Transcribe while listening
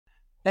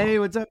Hey,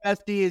 what's up,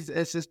 besties?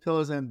 It's just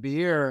Pillows and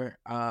Beer.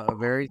 A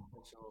very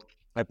special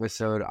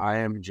episode. I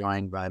am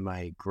joined by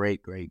my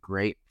great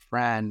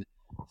friend,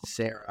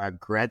 Sara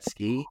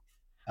Gretzky,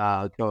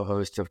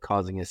 co-host of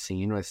Causing a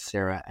Scene with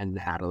Sarah and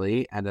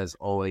Natalie. And as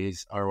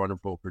always, our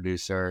wonderful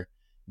producer,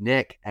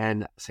 Nick.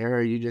 And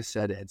Sarah, you just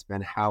said it's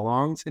been how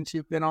long since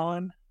you've been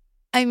on?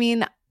 I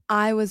mean,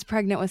 I was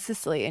pregnant with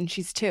Cicely and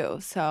she's 2,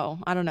 so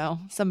I don't know.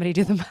 Somebody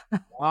do the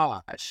math.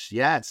 Gosh,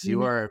 yes, you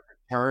Mhm.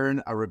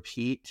 are a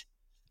repeat.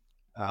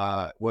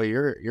 Well,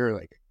 you're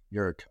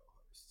a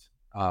co-host.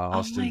 Oh my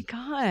Austen,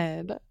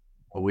 God.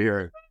 we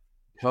are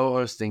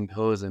co-hosting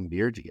Pillows and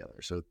Beer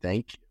together. So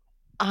thank you.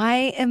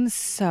 I am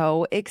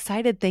so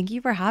excited. Thank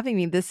you for having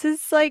me. This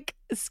is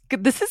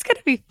this is going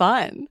to be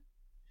fun.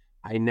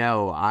 I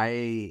know.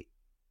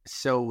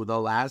 So the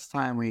last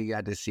time we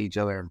got to see each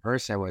other in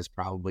person was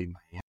probably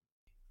Miami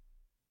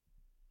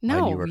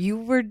when you No, were.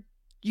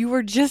 you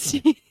were just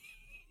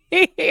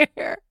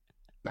here.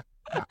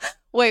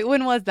 Wait,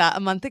 when was that? A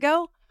month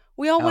ago?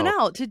 We all went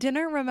Oh, out to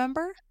dinner,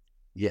 remember?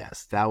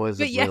 yes, that was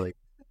a But yeah, really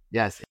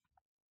yes,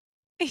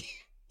 yeah.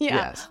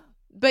 yes,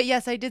 But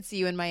yes, I did see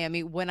you in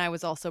Miami when I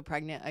was also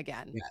pregnant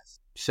again. yes.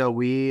 So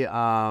you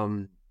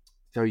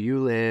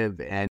live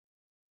and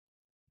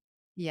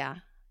Yeah.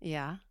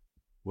 Yeah.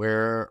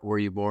 where were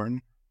you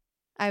born?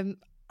 I'm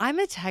I'm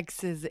a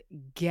Texas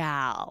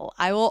gal.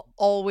 I will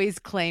always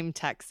claim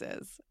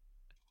Texas.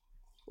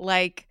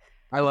 Like,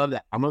 I love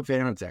that. I'm a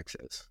fan of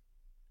Texas.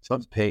 So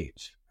it's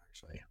Paige,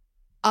 actually,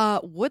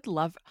 would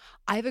love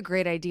I have a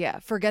great idea.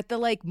 Forget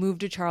the move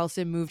to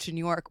Charleston, move to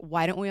New York.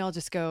 Why don't we all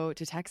just go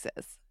to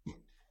Texas?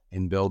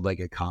 and build like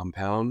a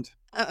compound.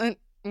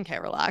 Okay,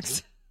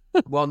 relax.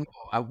 Well,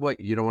 no, what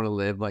you don't want to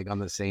live like on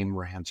the same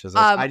ranch as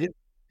us. Um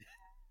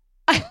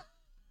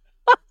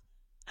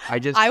I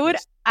just I would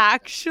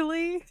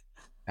actually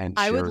and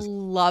I would shares.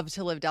 love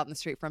to live down the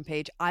street from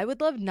Paige. I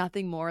would love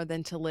nothing more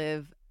than to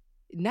live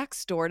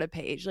next door to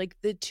Paige. Like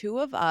the two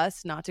of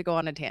us, not to go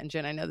on a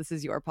tangent. I know this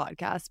is your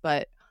podcast,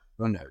 but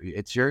Oh no,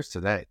 it's yours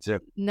today. So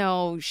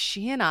no,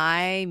 she and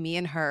I, me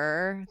and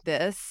her,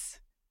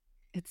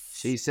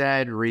 she it's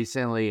said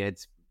recently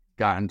it's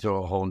gotten to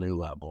a whole new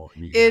level.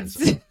 You guys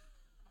are it's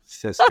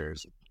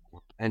sisters,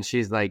 and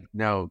she's like,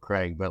 "No,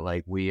 Craig, but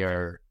like we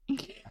are a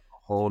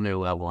whole new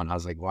level." And I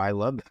was like, "Well, I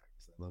love that.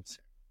 'Cause I love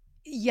Sarah."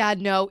 yeah,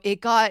 no,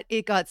 it got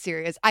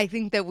serious. I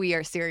think that we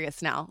are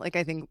serious now. Like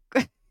I think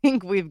I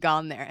think we've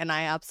gone there and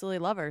I absolutely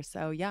love her.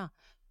 So yeah.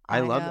 I I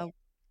love that.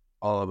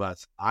 All of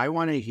us. I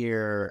want to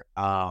hear.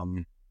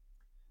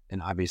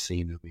 And obviously,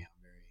 you know me,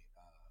 I'm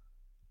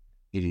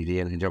very EDD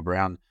and I jump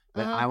around.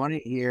 But uh I want to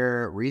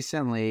hear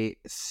recently,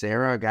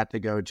 Sarah got to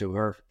go to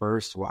her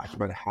first Watch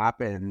What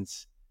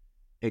Happens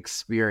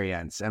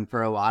experience. And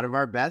for a lot of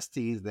our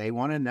besties, they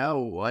want to know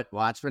what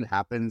Watch What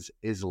Happens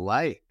is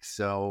like.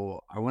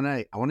 So I want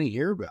to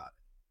hear about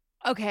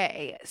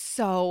Okay,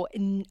 so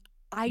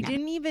I it.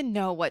 didn't even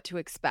know what to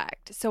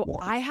expect. So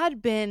I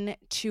had been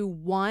to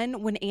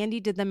one when Andy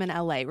did them in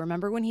LA.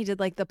 Remember when he did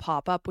like the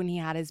pop-up when he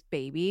had his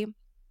baby?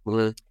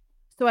 Well,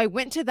 So I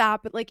went to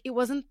that, but it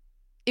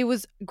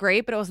was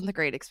great, but it wasn't the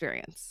great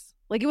experience.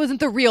 Like it wasn't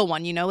the real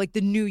one, like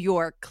the New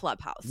York I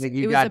clubhouse. think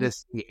you It was got to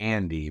see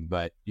Andy,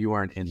 but you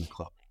weren't in the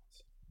club.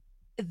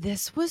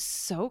 this was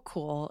so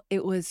cool.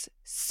 It was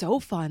so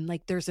fun.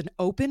 Like there's an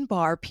open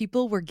bar.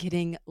 People were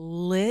getting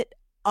lit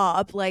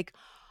up. Like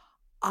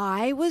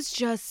I was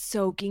just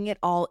soaking it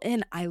all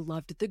in. I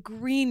loved the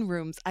green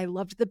rooms. I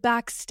loved the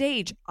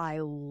backstage. I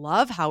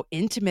love how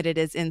intimate it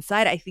is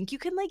inside. I think you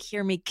can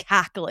hear me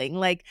cackling.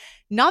 Like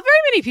not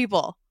very many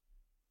people.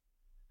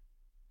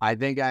 I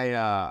think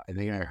I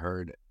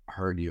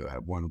heard you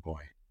at one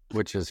point,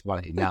 which is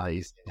funny. Now that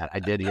you say that, I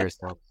did hear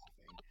something.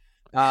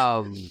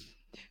 Um,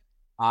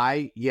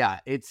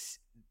 it's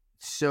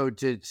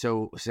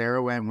so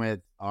Sarah went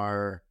with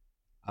our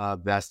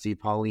bestie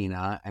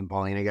Paulina, and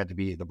Paulina got to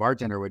be the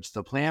bartender, which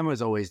the plan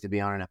was always to be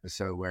on an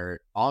episode where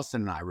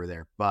Austen and I were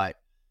there, but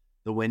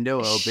the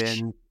window Sh-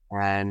 opened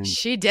and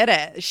She did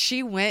it.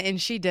 She went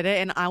and she did it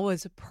and I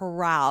was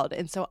proud.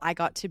 And so I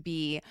got to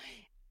be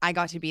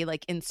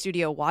like in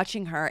studio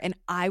watching her and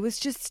I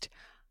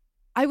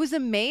was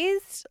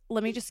amazed.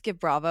 Let me just give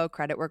Bravo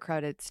credit where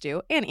credit's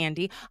due and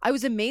Andy. I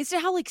was amazed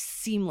at how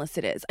seamless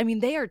it is. I mean,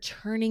 they are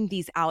turning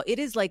these out. It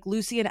is like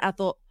Lucy and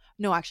Ethel.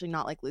 No, actually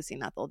not like Lucy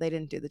and Ethel. They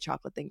didn't do the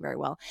chocolate thing very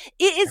well.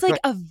 It is like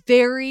a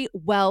very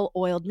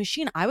well-oiled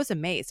machine. I was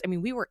amazed. I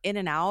mean, we were in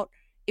and out.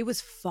 It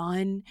was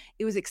fun.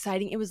 It was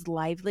exciting. It was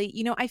lively.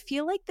 I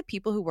feel like the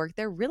people who work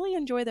there really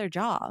enjoy their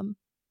job.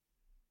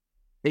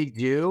 they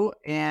do,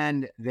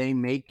 and they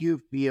make you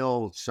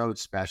feel so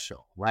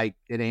special. Like,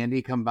 did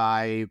Andy come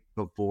by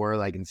before,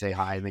 like, and say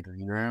hi in the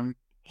green room?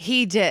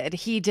 He did.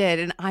 He did.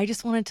 And I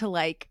just wanted to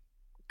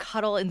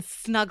cuddle and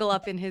snuggle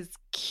up in his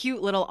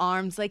cute little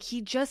arms. Like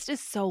he just is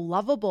so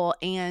lovable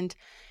and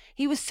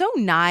he was so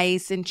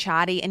nice and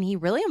chatty and he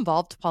really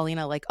involved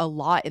Paulina a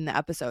lot in the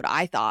episode,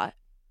 I thought.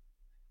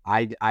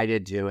 I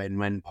did too. And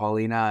when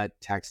Paulina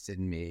texted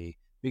me,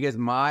 because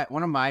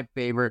one of my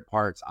favorite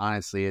parts,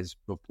 honestly, is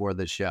before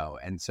the show.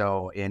 And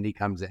so Andy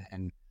comes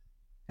in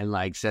and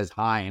like says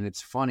hi. And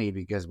it's funny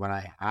because when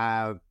I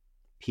have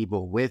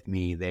people with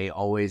me, they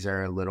always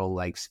are a little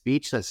like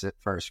speechless at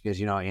first because,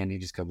 you know, Andy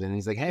just comes in and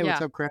he's like, hey, what's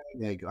Yeah. up, Craig?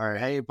 Like, or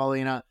hey,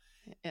 Paulina.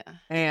 Yeah.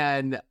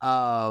 And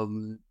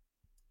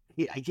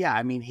yeah,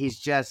 I mean, he's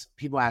just,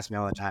 people ask me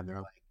all the time, they're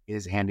like,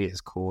 is Andy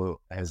as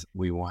cool as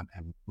we want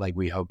him? Like,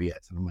 we hope he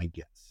is. And I'm like,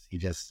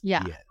 yes,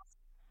 Yeah. he is.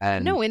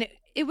 And No, and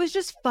it was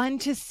just fun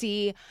to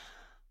see.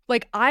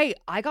 Like I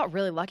got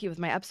really lucky with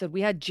my episode.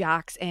 We had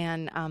Jax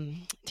and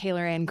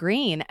Taylor and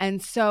Green.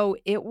 And so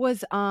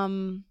it's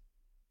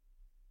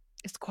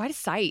quite a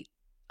sight.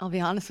 I'll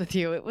be honest with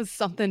you. It was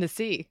something to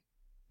see.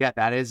 yeah,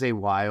 that is a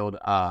wild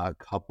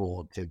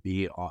couple to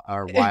be on,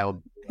 or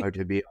wild duo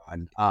to be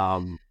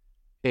on.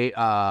 It,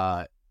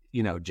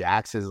 you know,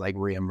 Jax is like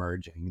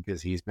reemerging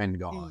because he's been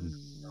gone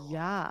for a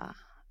Yeah.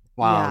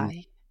 while.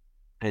 Yeah.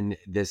 And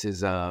this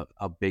is a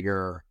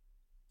bigger,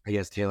 I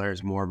guess Taylor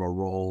has more of a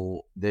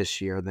role this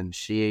year than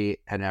she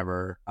had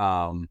ever,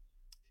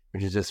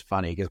 which is just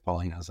funny because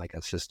Paulina's like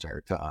a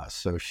sister to us.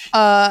 So she,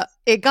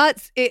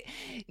 It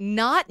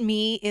not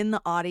me in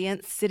the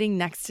audience sitting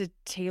next to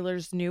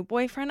Taylor's new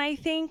boyfriend, I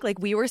think. Like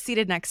we were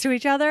seated next to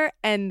each other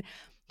and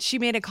she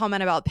made a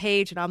comment about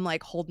Paige and I'm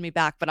like, hold me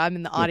back, but I'm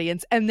in the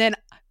audience. And then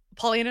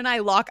Paulina and I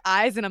lock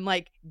eyes and I'm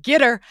like,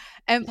 get her.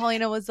 And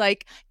Paulina was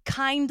like,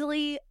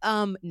 kindly,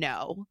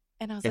 no.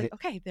 And I was like,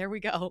 okay, there we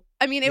go.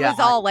 I mean, it yeah, was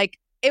all like,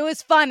 it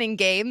was fun in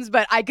games,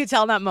 but I could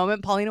tell in that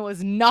moment Paulina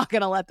was not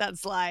going to let that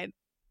slide.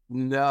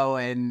 no,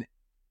 and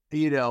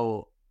you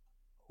know,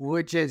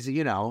 which is,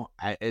 you know,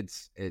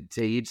 it's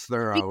to each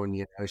their own.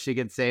 You know, she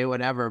can say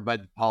whatever,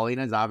 but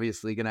Paulina's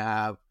obviously gonna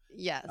have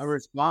Yes. a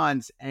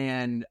response,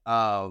 and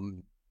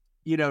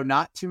you know,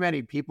 not too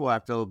many people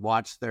have to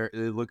watch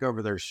look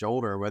over their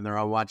shoulder when they're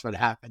on Watch What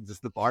Happens as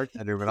the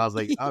bartender. But I was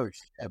like, oh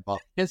shit,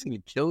 Paulina's gonna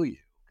kill you.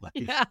 Like,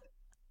 Yeah.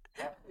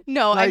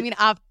 No, I like mean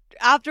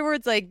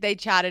afterwards, like they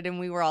chatted and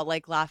we were all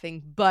like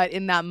laughing, but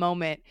in that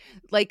moment,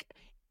 like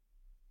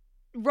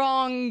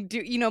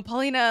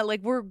Paulina,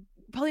 like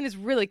Paulina's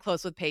really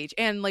close with Paige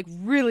and like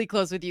really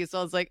close with you. So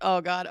I was like,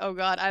 oh God.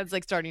 I was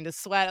like starting to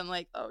sweat. I'm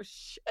like, oh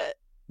shit.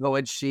 but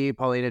when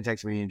Paulina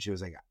texted me and she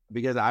was like,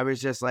 because I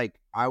was just like,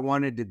 I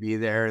wanted to be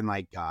there and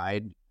like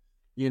guide,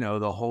 you know,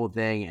 the whole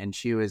thing, and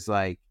she was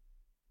like,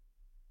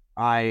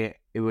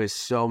 it was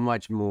so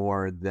much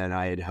more than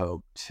I had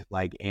hoped.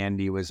 Like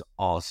Andy was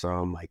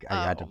awesome. Like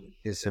I got to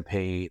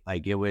participate.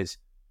 Like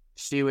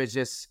she was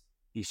just,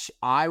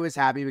 I was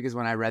happy because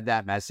when I read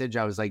that message,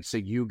 I was like, so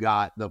you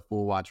got the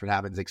full Watch What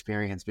Happens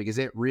experience, because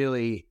it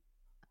really,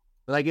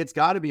 like, it's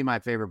got to be my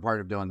favorite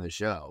part of doing the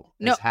show.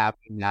 No. Is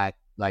having that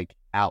like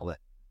outlet.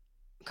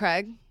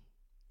 Craig,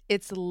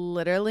 it's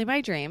literally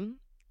my dream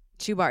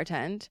to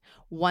bartend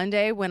one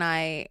day when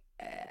I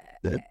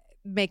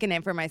make a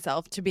name for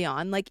myself to be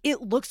on. Like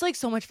it looks like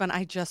so much fun.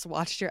 I just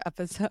watched your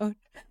episode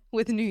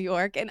with New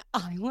York and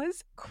I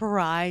was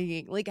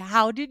crying. Like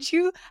how did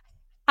you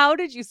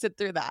sit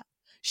through that?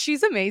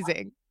 She's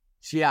amazing.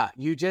 Yeah,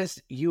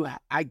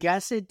 I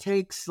guess it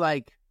takes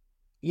like,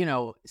 you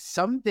know,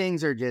 some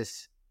things are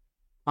just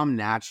come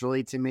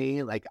naturally to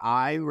me. Like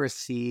I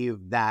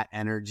receive that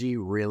energy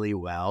really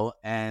well,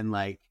 and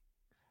like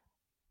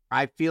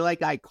I feel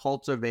like I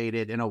cultivate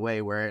it in a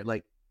way where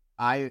like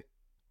I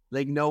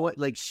like know what,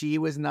 like she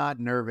was not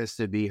nervous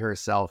to be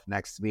herself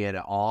next to me at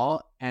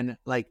all, and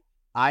like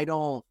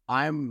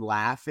I'm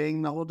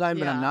laughing the whole time,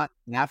 but I'm not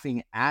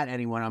laughing at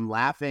anyone. I'm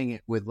laughing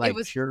with like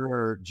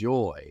pure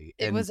joy.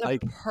 It was a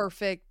like,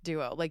 perfect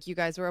duo. Like you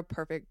guys were a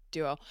perfect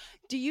duo.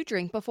 Do you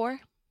drink before?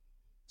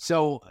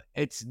 So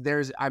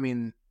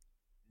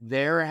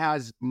there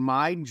has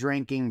my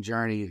drinking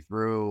journey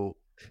through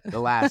the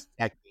last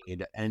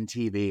decade and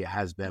TV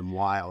has been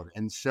wild.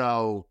 And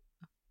so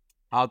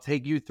I'll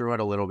take you through it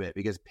a little bit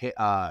because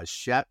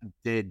Shep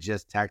did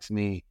just text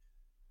me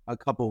a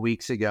couple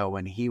weeks ago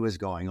when he was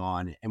going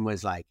on and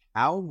was like,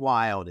 how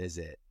wild is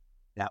it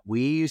that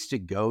we used to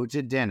go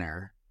to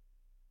dinner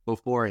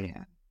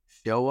beforehand,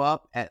 show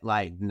up at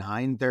like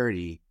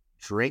 9:30,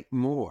 drink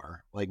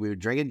more, like we would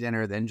drink at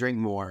dinner, then drink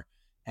more,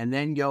 and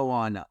then go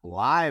on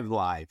live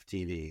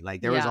TV.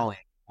 Like there was only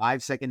a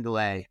 5-second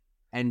delay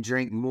and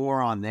drink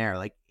more on there.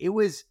 Like we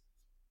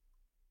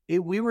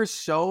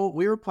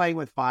were playing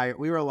with fire.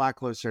 We were a lot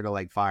closer to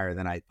like fire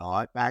than I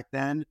thought back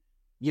then.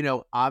 You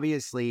know,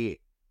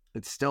 obviously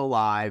it's still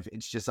live.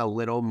 It's just a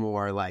little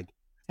more like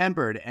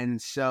tempered.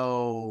 And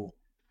so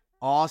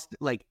Austen,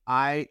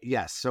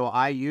 so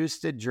I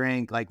used to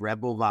drink like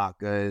Red Bull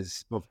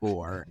vodkas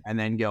before and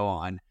then go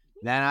on.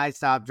 Then I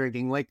stopped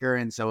drinking liquor,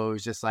 and so it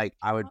was just like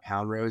I would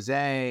pound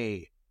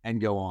rosé and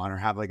go on, or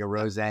have like a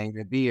rosé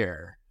and a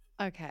beer.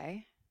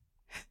 Okay.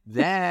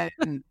 Then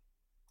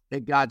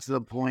it got to the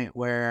point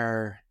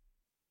where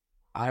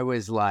I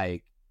was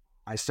like,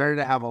 I started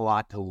to have a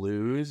lot to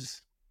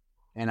lose,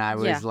 and I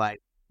was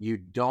like, you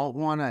don't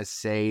want to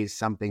say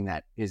something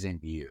that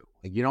isn't you.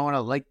 Like you don't want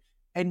to like,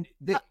 and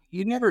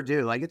you never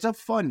do. Like it's a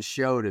fun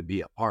show to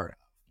be a part of.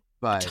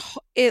 but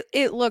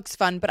It looks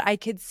fun, but I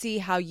could see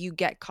how you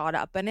get caught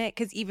up in it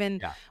because even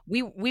yeah.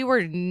 we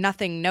were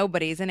nothing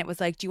nobodies, and it was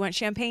like, do you want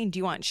champagne? Do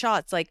you want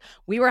shots? Like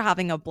we were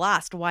having a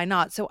blast. Why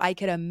not? So I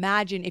could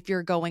imagine if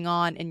you're going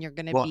on and you're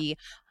going to Well, be,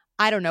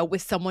 I don't know,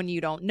 with someone you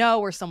don't know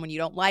or someone you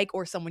don't like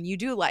or someone you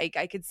do like.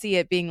 I could see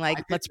it being like,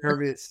 I get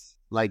nervous.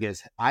 Like,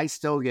 as I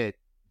still get,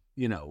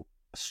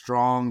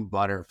 strong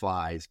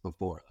butterflies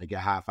before, like a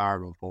half hour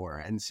before,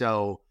 and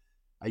so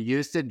I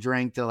used to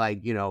drink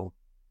to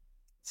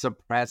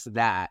suppress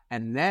that,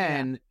 and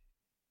then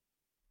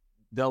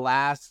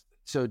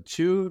so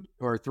 2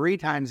 or 3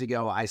 times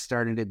ago, I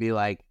started to be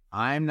like,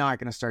 I'm not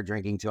going to start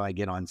drinking till I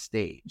get on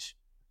stage.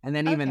 And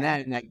then even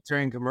then, like,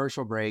 during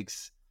commercial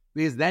breaks,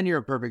 because then you're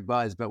a perfect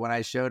buzz. But when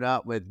I showed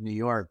up with New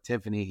York,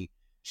 Tiffany,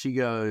 she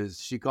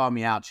called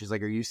me out. She's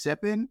like, are you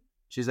sipping?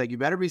 She's like, you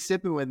better be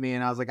sipping with me.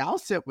 And I was like, I'll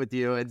sip with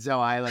you. And so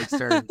I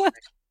started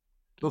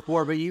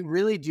before, but you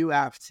really do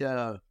have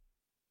to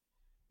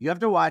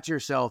watch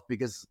yourself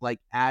because, like,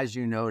 as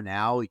you know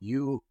now,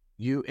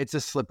 it's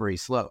a slippery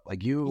slope.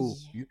 Like you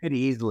could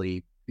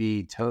easily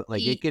be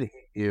it could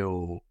hit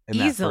you in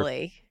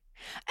easily.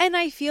 And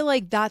I feel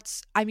like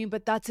that's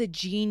a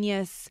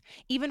genius,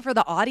 even for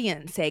the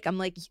audience sake. I'm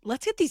like,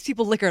 let's get these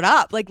people liquored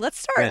up. Like, let's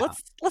start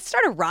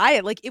a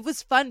riot. Like, it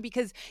was fun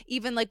because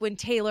even like when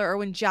Taylor or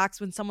when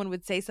Jax, when someone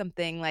would say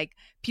something, like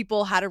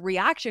people had a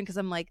reaction because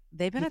I'm like,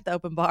 they've been at the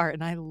open bar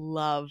and I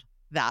love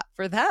that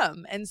for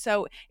them. And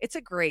so it's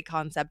a great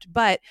concept,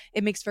 but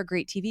it makes for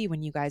great TV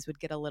when you guys would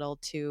get a little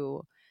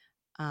too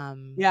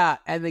And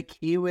the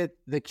key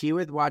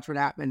with Watch What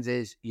Happens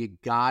is you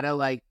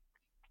gotta,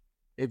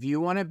 if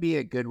you want to be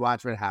a good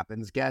Watch What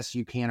Happens guest,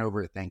 you can't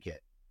overthink it.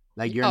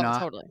 Like, you're not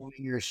totally doing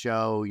your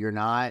show, you're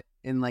not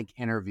in like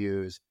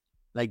interviews.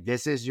 Like,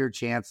 this is your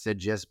chance to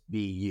just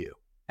be you.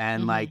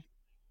 And like,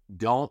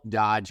 don't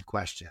dodge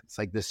questions.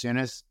 Like,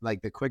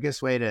 the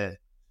quickest way to,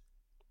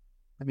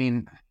 I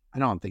mean, I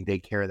don't think they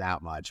care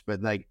that much,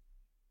 but like,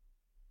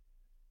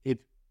 if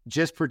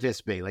just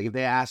participate. Like, if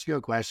they ask you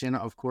a question,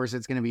 of course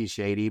it's going to be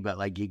shady, but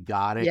like, you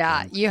got it.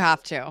 Yeah, you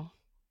have to.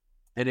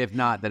 And if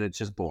not, then it's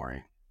just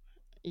boring.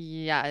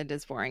 Yeah, it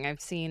is boring. I've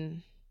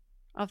seen,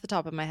 off the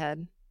top of my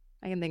head,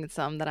 I can think of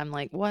some that I'm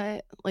like,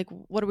 what? Like,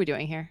 what are we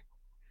doing here?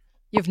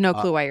 You have no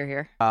clue why you're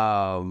here.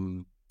 But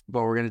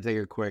we're going to take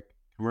a quick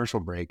commercial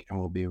break, and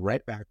we'll be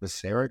right back with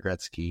Sara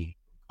Gretzky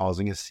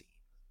causing a scene.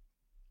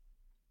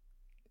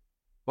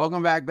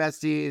 Welcome back,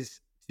 besties,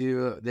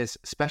 to this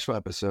special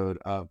episode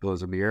of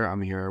Pillows of Beer.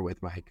 I'm here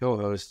with my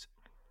co-host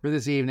for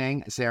this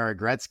evening, Sara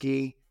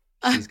Gretzky.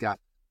 She's got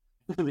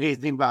an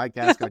amazing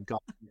podcast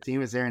called Team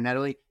with Sarah and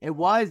Natalie. It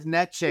was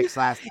Net Chicks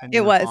last time.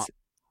 It was. Okay.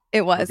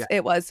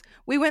 It was.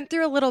 We went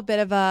through a little bit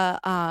of a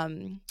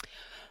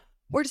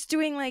we're just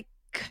doing like,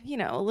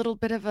 a little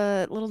bit of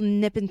a little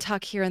nip and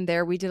tuck here and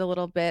there. We did a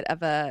little bit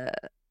of a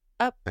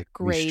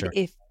upgrade,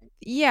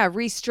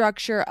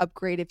 restructure,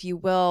 upgrade, if you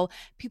will.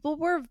 People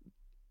were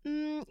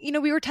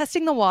we were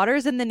testing the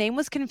waters and the name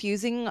was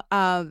confusing.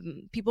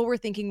 People were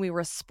thinking we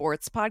were a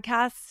sports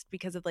podcast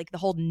because of like the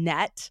whole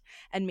net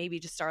and maybe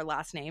just our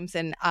last names,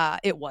 and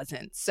it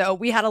wasn't. So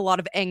we had a lot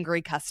of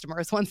angry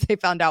customers once they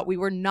found out we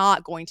were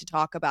not going to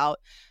talk about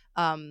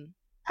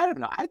I don't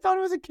know. I thought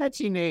it was a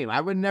catchy name. I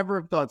would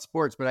never have thought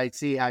sports, but I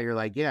see how you're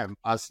like, yeah,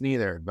 us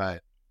neither.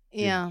 But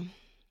yeah,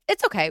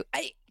 it's okay.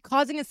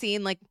 Causing a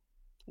scene, like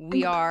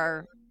we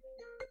are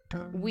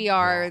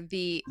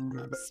the.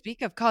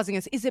 Speak of causing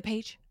us, is it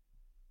Paige?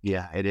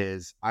 Yeah, it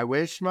is. I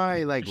wish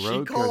my road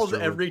she calls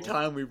every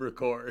time we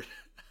record.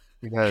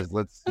 Because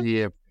let's see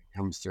if it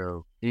comes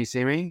through. Can you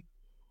see me?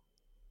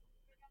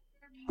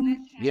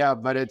 Yeah,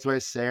 but it's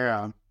with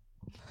Sarah.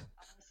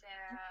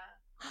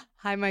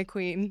 Hi, my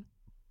queen.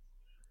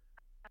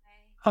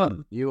 I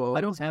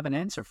don't have an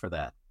answer for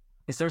that.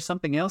 Is there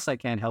something else I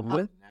can't help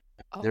with?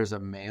 There's a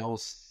male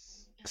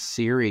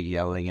Siri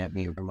yelling at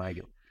me from my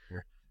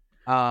computer.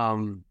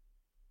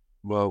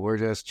 Well, we're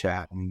just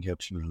chatting.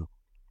 Get you know.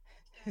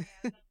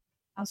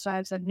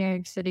 Housewives of New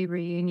York City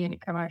reunion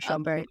commercial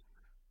break.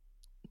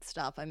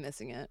 Stop! I'm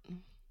missing it.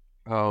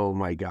 Oh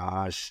my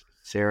gosh,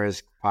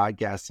 Sarah's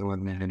podcasting with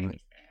me.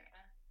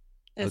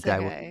 It's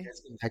okay.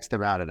 We'll text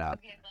about it out.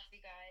 Okay, love you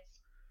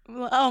guys.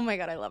 Well, oh my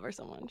god, I love her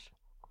so much.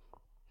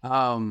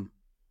 I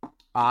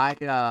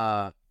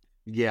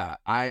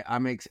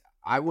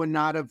would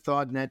not have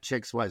thought Net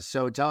Chicks was.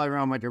 So tell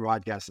everyone what your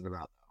podcast is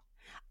about.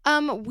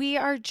 We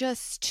are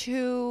just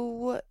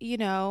two,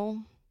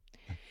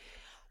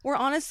 we're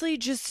honestly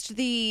just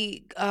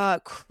the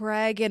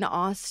Craig and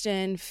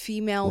Austen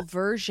female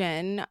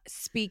version,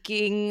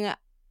 speaking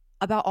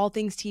about all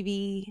things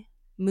TV,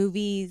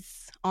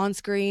 movies, on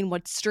screen,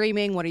 what's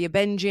streaming, what are you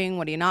binging,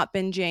 what are you not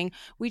binging.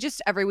 We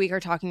just every week are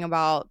talking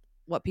about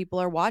what people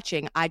are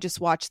watching. I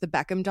just watched the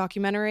Beckham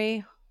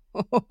documentary.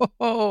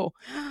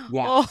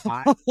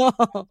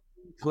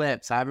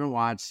 Clips. I haven't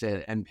watched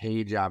it, and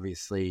Paige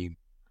obviously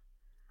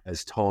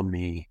has told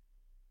me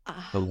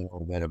a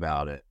little bit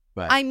about it.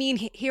 But I mean,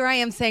 here I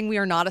am saying we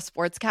are not a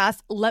sports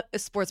podcast.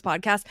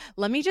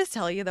 Let me just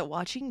tell you that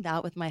watching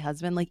that with my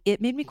husband, like, it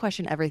made me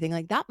question everything.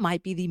 Like, that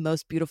might be the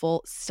most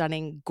beautiful,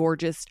 stunning,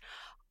 gorgeous,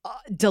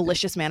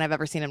 delicious man I've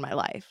ever seen in my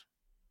life.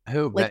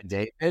 who? Like,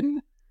 David?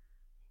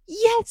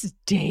 Yes,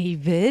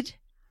 David.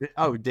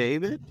 Oh,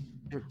 David?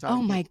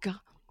 Oh my God.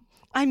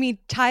 I mean,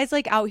 Ty's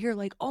like out here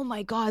like, oh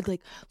my God,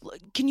 like,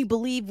 can you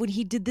believe when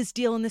he did this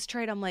deal in this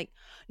trade? I'm like,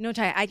 no,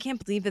 Ty, I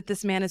can't believe that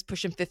this man is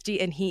pushing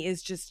 50 and he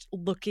is just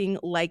looking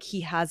like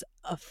he has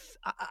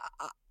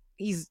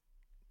he's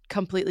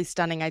completely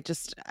stunning.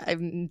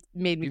 I've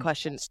made me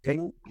question.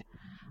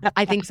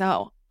 I think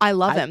so. I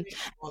love him.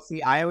 Well,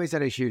 see, I always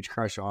had a huge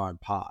crush on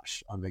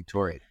Posh, on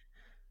Victoria.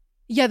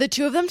 Yeah, the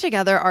two of them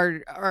together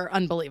are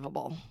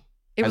unbelievable.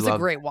 It was a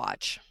great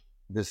watch.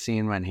 The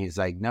scene when he's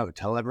like, no,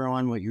 tell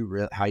everyone what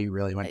how you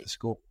really went to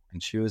school.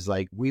 And she was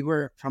like, we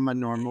were from a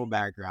normal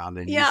background.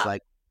 And he's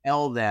like,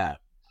 hell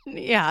that.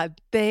 Yeah,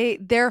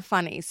 they're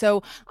funny.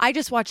 So I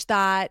just watched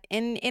that,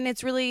 and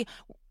it's really,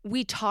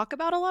 we talk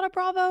about a lot of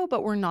Bravo,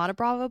 but we're not a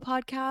Bravo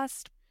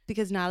podcast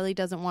because Natalie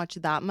doesn't watch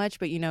that much.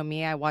 But you know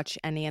me, I watch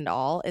any and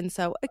all. And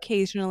so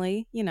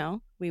occasionally,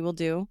 we will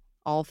do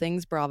all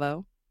things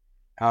Bravo.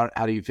 How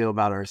do you feel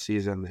about our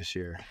season this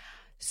year?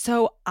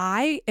 So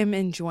I am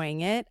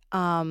enjoying it.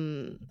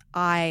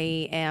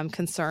 I am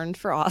concerned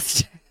for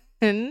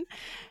Austen,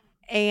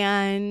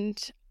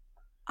 and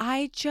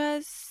I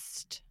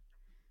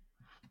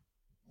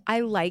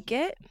like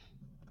it,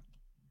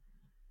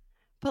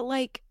 but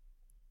like,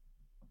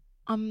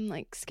 I'm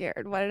like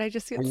scared. Why did I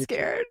just get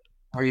scared?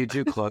 Are you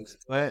too close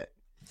to it?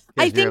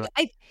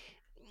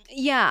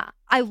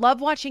 I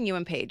love watching you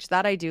and Paige.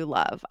 That I do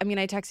love. I mean,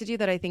 I texted you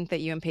that I think that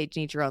you and Paige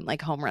need your own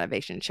like home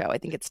renovation show. I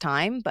think it's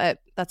time, but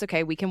that's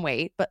okay. We can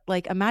wait. But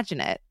like,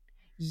 imagine it.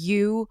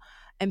 You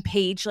and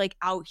Paige like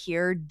out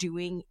here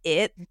doing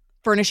it,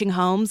 furnishing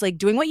homes, like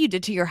doing what you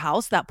did to your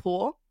house, that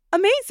pool.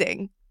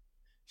 Amazing.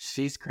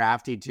 She's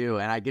crafty too.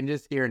 And I can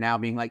just hear her now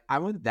being like, I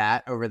want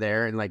that over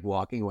there, and like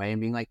walking away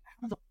and being like,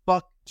 how the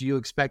fuck do you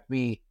expect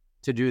me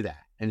to do that?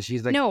 And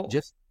she's like, no,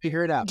 just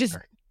figure it out. Just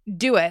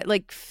do it.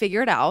 Like,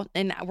 figure it out.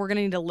 And we're going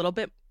to need a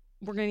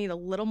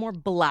little more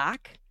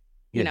black,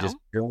 just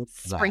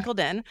sprinkled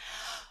in.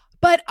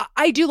 But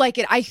I do like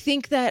it. I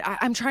think that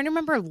I'm trying to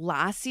remember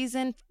last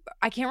season.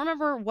 I can't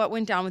remember what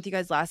went down with you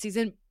guys last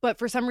season, but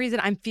for some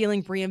reason, I'm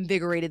feeling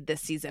reinvigorated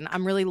this season.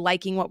 I'm really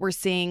liking what we're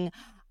seeing.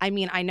 I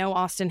mean, I know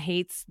Austen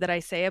hates that I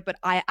say it, but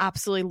I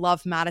absolutely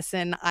love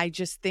Madison. I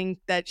just think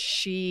that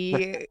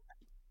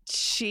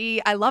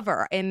I love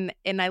her, and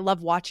I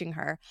love watching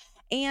her.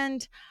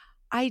 And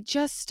I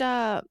just,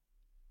 I'm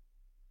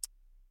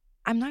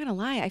not going to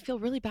lie. I feel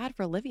really bad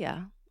for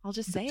Olivia. I'll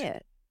just say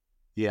it.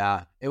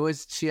 Yeah,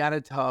 she had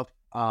a tough,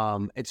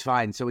 it's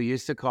fine. So we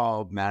used to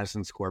call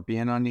Madison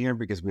Scorpion on here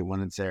because we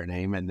wanted to say her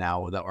name. And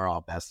now that we're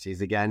all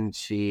besties again,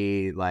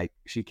 she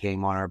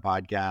came on our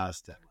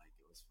podcast and like,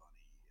 it was funny.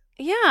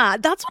 Yeah,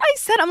 that's what I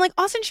said. I'm like,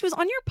 Austen, she was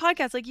on your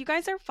podcast. Like, you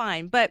guys are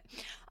fine. But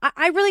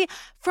I really,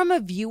 from a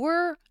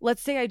viewer,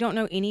 let's say I don't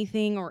know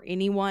anything or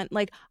anyone,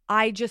 like,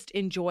 I just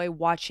enjoy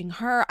watching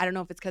her. I don't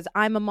know if it's because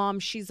I'm a mom,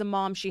 she's a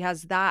mom. She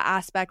has that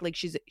aspect. Like,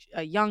 she's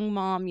a young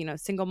mom,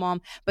 single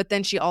mom. But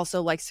then she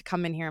also likes to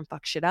come in here and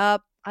fuck shit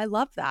up. I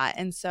love that.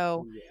 And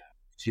so. Yeah.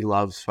 She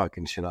loves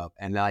fucking shit up.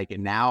 And like,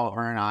 now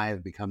her and I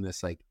have become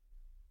this like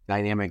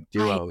dynamic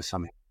duo,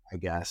 I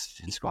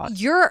guess, in squad.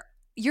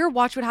 Your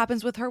Watch What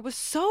Happens with Her was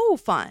so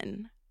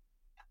fun.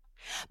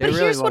 But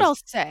really here's what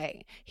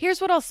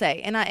I'll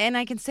say. And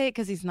I can say it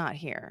because he's not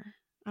here.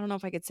 I don't know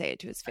if I could say it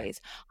to his face.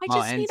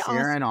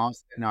 Sara and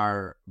Austen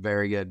are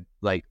very good.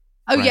 Like,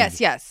 oh friends.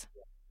 Yes.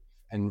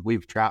 And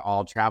we've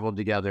all traveled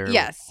together.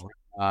 Yes.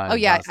 I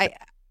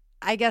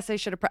guess I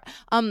should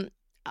have.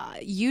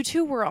 You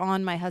two were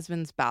on my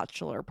husband's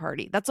bachelor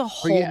party. That's a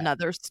whole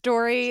nother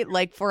story.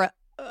 Like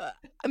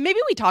maybe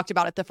we talked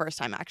about it the first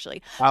time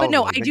actually. But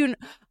no, I do.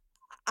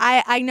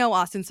 I know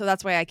Austen, so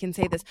that's why I can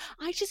say this.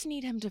 I just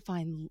need him to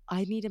find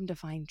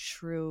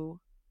true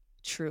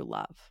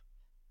love.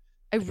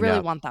 I really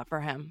want that for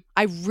him.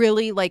 I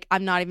really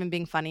I'm not even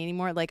being funny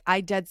anymore. Like,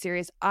 I dead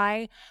serious.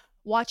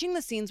 Watching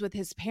the scenes with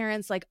his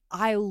parents, like,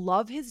 I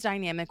love his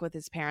dynamic with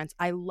his parents.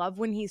 I love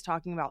when he's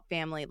talking about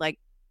family. Like,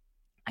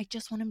 I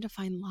just want him to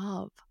find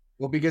love.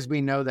 Well, because we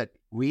know that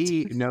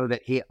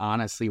he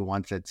honestly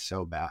wants it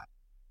so bad.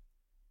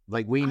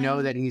 Like, we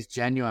know that he's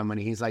genuine when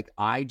he's like,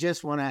 I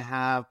just want to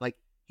have, like,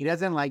 he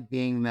doesn't like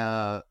being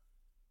the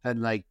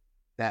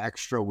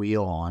extra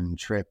wheel on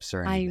trips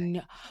or anything. I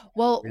know.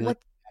 Well, really,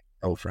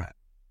 girlfriend.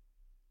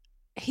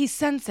 He's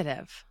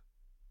sensitive.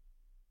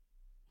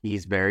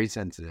 He's very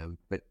sensitive,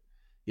 but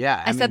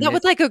yeah. I said that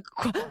with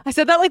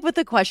with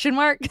a question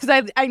mark because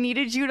I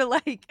needed you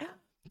to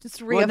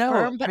just reaffirm.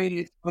 Well, no, but I mean,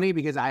 it's funny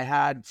because I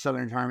had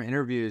Southern Charm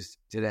interviews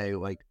today,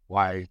 like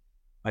why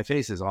my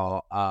face is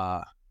all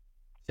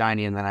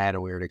shiny, and then I had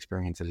a weird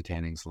experience at a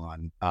tanning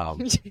salon.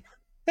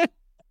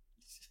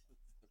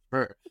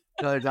 For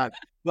another time,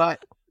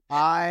 but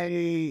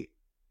I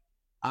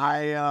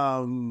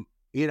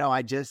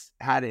just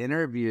had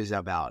interviews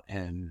about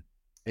him,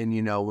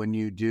 And, when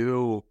you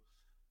do,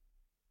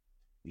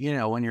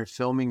 when you're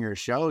filming your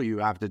show, you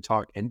have to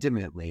talk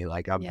intimately,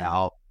 like,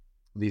 about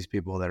these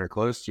people that are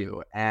close to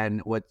you.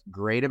 And what's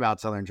great about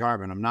Southern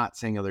Charm, and I'm not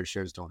saying other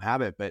shows don't have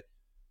it, but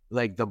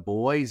like the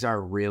boys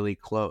are really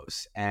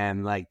close.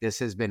 And like, this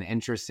has been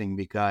interesting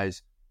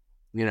because,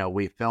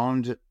 we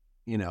filmed,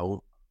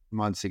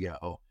 months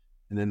ago,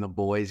 and then the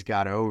boys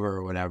got over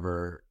or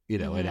whatever,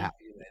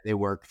 they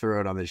worked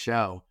through it on the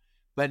show.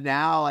 But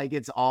now, like,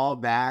 it's all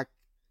back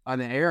on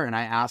the air. And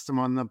I asked them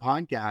on the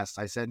podcast,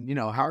 I said,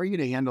 how are you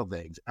going to handle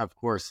things? Of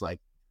course, like,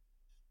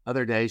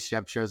 other day,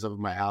 Shep shows up at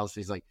my house.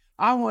 He's like,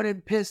 I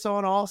wouldn't piss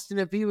on Austen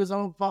if he was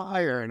on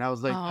fire. And I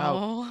was like,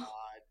 oh God.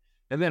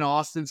 And then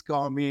Austin's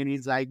calling me and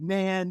he's like,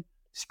 man,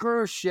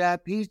 screw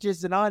Shep. He's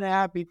just an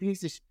unhappy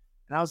piece of shit.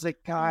 And I was like,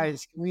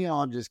 guys, can we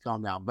all just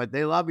calm down? But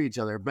they love each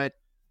other. But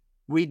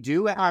we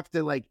do have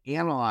to like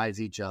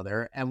analyze each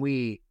other. And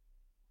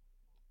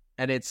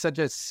it's such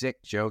a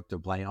sick joke, to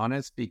play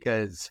honest,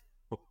 because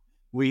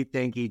we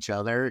think each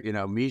other,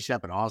 me,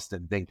 Shep, and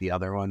Austen think the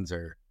other ones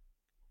are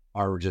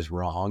just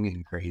wrong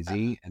and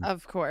crazy. And,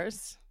 of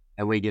course.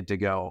 And we get to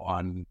go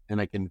on in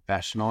a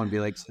confessional and be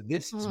like, so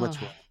this is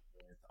what's wrong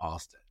with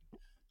Austen.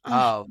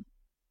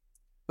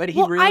 But he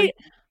go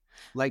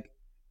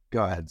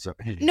ahead.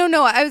 Sorry.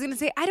 No, I was going to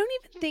say, I don't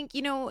even think,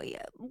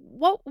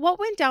 what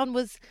went down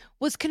was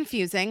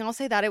confusing. I'll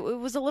say that it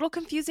was a little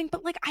confusing,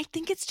 but like, I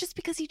think it's just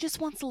because he just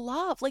wants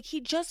love. Like,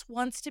 he just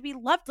wants to be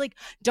loved. Like,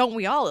 don't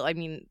we all? I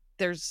mean,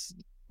 there's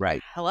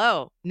right.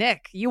 Hello,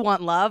 Nick, you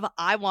want love.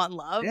 I want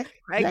love.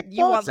 Nick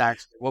you want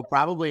actually. We'll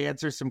probably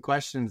answer some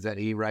questions that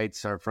he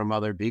writes are from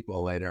other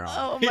people later on.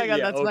 Oh my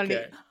God, that's funny.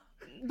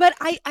 But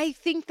I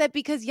think that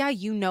because,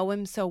 you know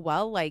him so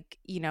well, like,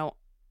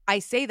 I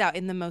say that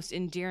in the most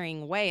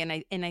endearing way.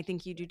 And I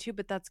think you do too,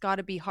 but that's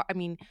gotta be hard. I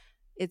mean,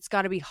 it's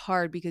gotta be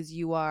hard because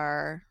you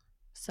are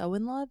so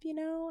in love,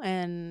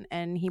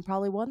 and he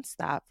probably wants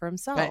that for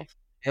himself.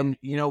 And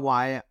you know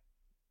why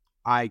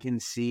I can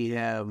see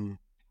him,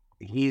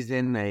 he's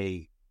in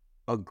a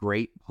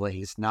great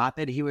place. Not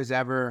that he was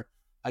ever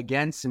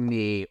against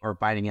me or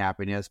finding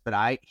happiness,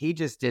 but he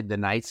just did the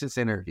nicest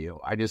interview.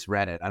 I just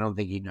read it. I don't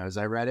think he knows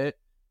I read it,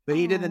 but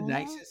he did the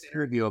nicest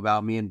interview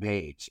about me and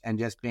Paige, and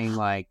just being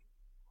like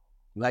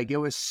it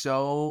was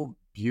so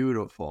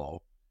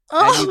beautiful.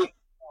 And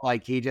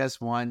he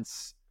just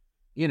wants,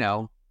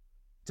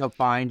 to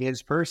find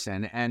his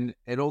person, and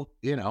it'll,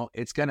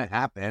 it's going to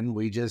happen.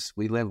 We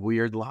live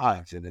weird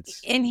lives,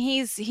 and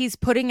he's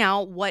putting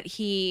out what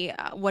he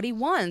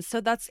wants.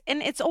 So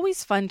and it's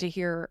always fun to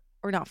hear,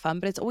 or not fun,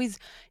 but it's always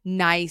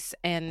nice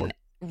and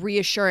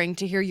reassuring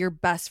to hear your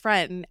best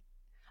friend.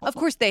 Of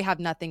course, they have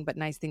nothing but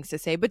nice things to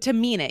say, but to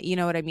mean it, you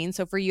know what I mean?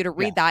 So for you to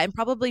read that, and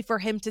probably for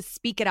him to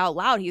speak it out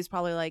loud, he's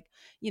probably like,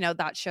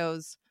 that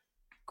shows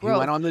growth. He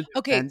went on the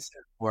defense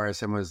for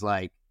us and was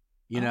like,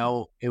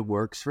 it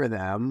works for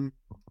them.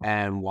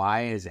 And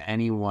why is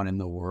anyone in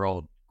the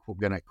world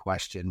going to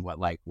question what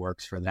like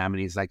works for them?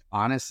 And he's like,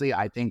 honestly,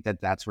 I think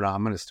that's what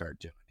I'm going to start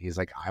doing. He's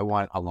like, I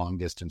want a long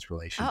distance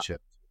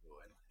relationship.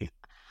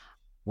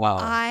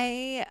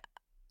 Wow.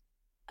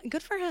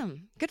 Good for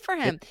him. Good for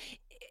him.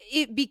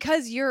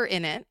 Because you're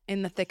in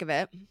the thick of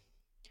it.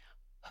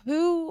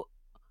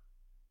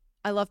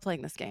 I love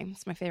playing this game.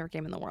 It's my favorite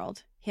game in the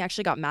world. He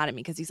actually got mad at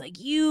me because he's like,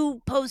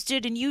 you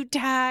posted and you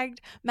tagged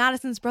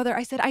Madison's brother.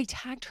 I said, I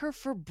tagged her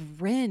for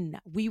Bryn.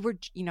 We were,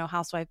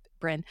 housewife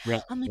Bryn.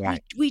 Right, I'm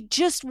like, we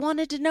just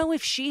wanted to know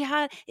if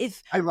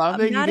I love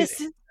that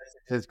Madison.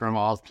 It's from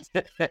Austen.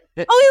 He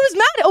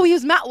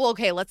was mad. Well,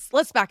 okay, let's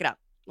back it up.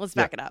 Let's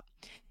back it up.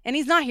 And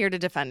he's not here to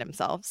defend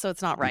himself, so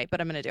it's not right, but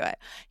I'm going to do it.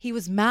 He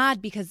was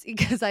mad because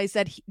I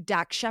said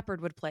Dax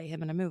Shepard would play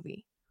him in a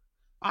movie.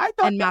 I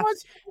thought that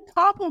was a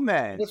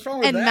compliment. What's wrong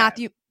with that? And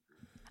Matthew...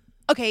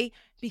 Okay,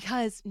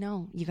 because...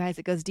 No, you guys,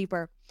 it goes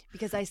deeper.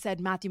 Because I said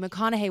Matthew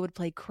McConaughey would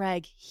play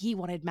Craig. He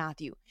wanted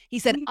Matthew. He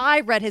said,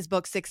 I read his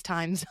book 6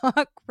 times,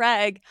 not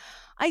Craig.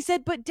 I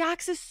said, but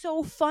Dax is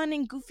so fun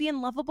and goofy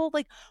and lovable.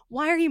 Like,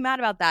 why are you mad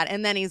about that?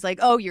 And then he's like,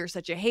 oh, you're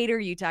such a hater.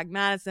 You tagged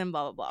Madison,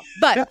 blah, blah, blah.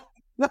 But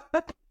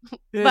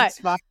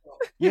spiraled.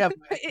 Yeah,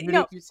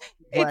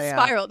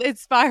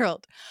 it's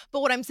spiraled. But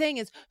what I'm saying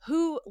is,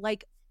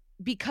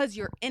 because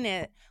you're in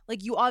it,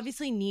 like, you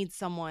obviously need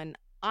someone.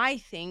 I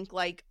think,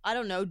 like, I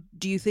don't know,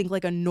 do you think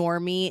like a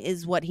normie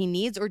is what he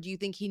needs, or do you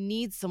think he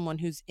needs someone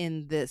who's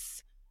in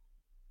this,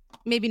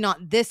 maybe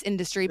not this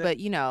industry, but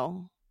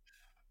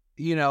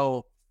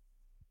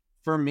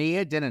for me,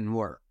 it didn't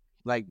work.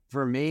 Like,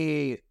 for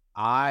me,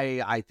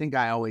 I think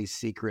I always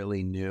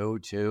secretly knew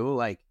too,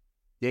 like,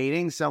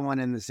 dating someone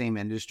in the same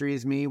industry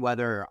as me,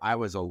 whether I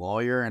was a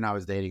lawyer and I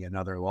was dating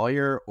another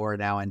lawyer, or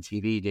now on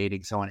TV,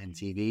 dating someone in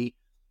TV,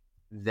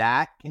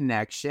 that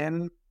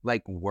connection,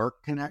 like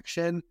work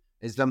connection,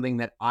 is something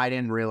that I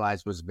didn't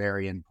realize was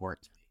very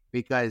important to me,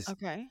 because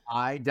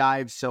I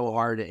dive so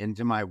hard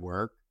into my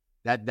work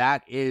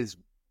that is,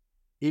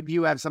 if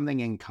you have something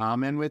in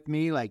common with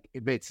me, like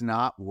if it's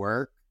not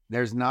work,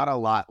 there's not a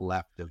lot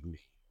left of me,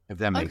 if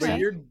that makes sense.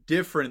 You're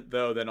different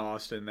though than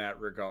Austen in that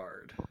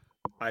regard,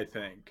 I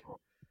think.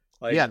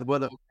 Like, yeah.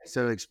 Well,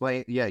 so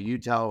explain. Yeah, you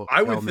tell.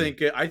 I would tell me.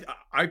 think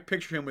I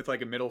picture him with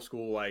like a middle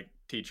school like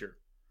teacher.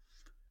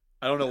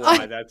 I don't know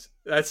why. That's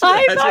what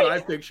I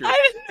picture.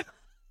 I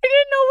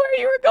didn't know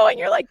where you were going.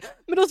 You're like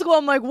middle school.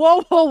 I'm like,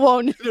 whoa, whoa,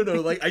 whoa.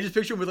 No. Like I just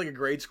picture him with like a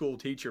grade school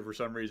teacher for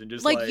some reason.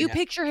 Just like you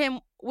picture him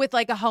with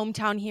like a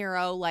hometown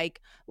hero,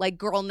 like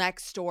girl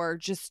next door,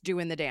 just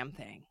doing the damn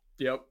thing.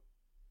 Yep.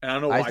 And I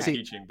don't know why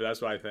teaching, but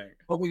that's what I think.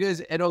 Well,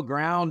 because it'll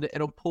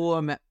pull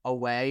him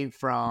away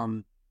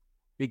from,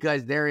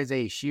 because there is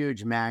a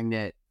huge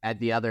magnet at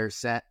the other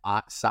side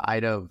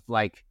of,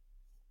 like,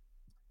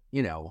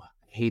 you know,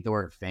 I hate the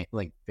word fame,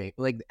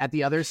 like at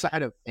the other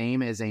side of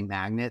fame is a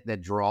magnet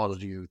that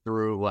draws you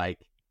through like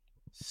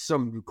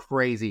some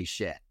crazy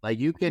shit. Like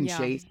you can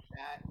chase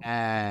that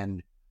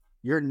and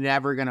you're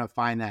never going to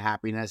find the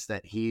happiness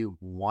that he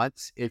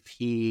wants if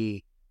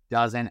he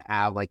doesn't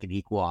have like an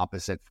equal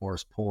opposite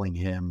force pulling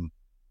him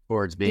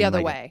towards being the other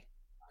like way.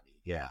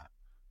 Yeah.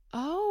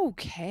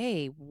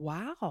 Okay.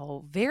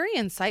 Wow. Very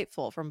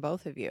insightful from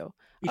both of you.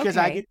 Because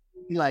I get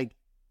like,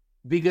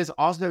 because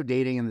also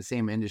dating in the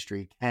same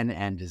industry can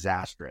end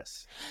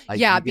disastrous.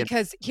 Like,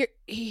 because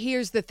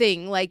here's the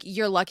thing. Like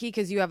you're lucky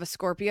because you have a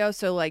Scorpio.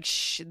 So like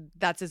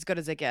that's as good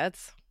as it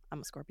gets.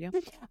 I'm a Scorpio.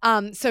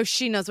 So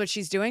she knows what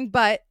she's doing.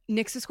 But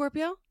Nick's a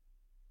Scorpio?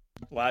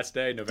 Last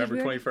day, November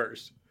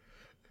 21st.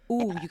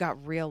 Ooh, you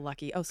got real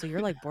lucky. Oh, so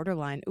you're like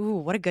borderline. Ooh,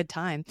 what a good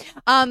time.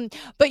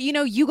 But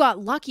you got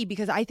lucky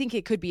because I think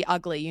it could be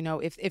ugly.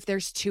 If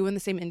there's two in the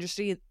same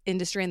industry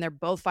and they're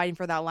both fighting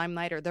for that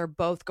limelight, or they're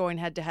both going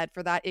head to head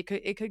for that, it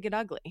could get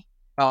ugly.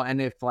 Oh,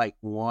 and if like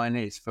one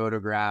is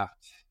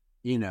photographed,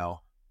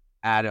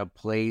 at a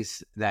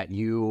place that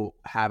you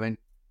haven't,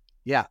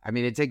 I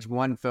mean, it takes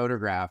one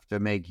photograph to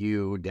make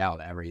you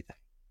doubt everything.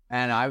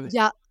 And I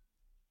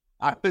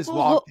was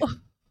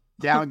walking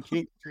down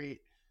King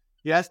Street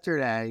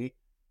yesterday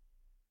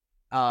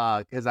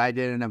because I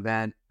did an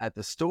event at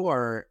the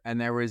store, and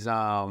there was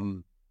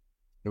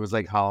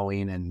like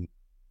Halloween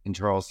in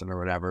Charleston or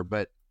whatever,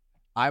 but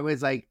I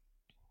was like,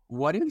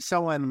 what if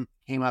someone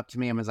came up to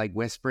me and was like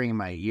whispering in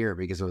my ear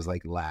because it was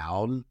like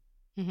loud,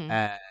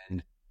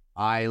 and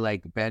I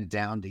like bent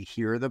down to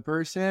hear the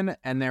person,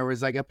 and there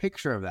was like a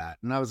picture of that,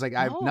 and I was like,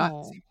 I'm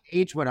not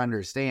H would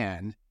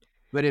understand,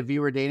 but if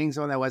you were dating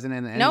someone that wasn't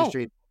in the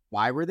industry,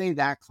 why were they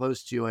that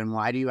close to you, and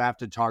why do you have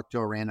to talk to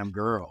a random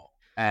girl?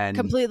 And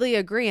completely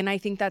agree. And I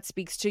think that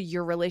speaks to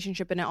your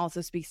relationship, and it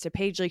also speaks to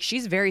Paige. Like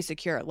she's very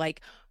secure.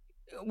 Like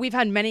we've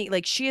had many,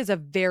 like she is a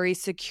very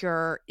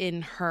secure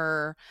in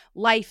her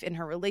life, in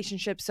her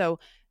relationship. So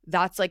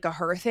that's like a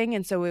her thing.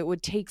 And so it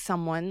would take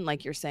someone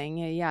like you're saying,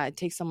 it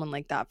takes someone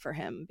like that for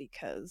him,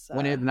 because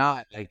when if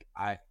not, like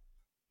I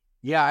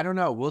don't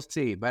know. We'll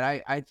see. But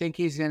I think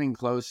he's getting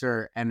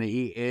closer, and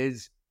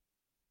he's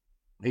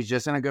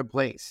just in a good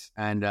place.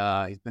 And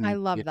he's been, I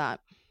love that.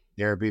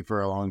 Therapy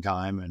for a long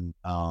time. And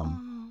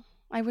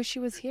I wish he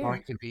was here.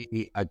 Going to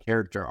be a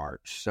character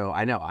arch. So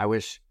I know, I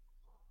wish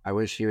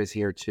he was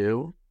here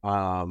too.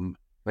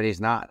 But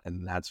he's not,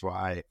 and that's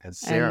why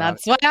Sarah. And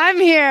that's why I'm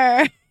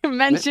here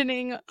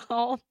mentioning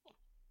all.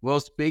 Well,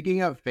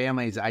 speaking of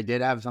families, I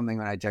did have something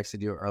that I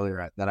texted you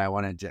earlier that I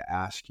wanted to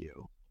ask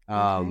you.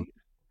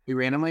 We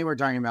randomly were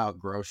talking about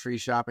grocery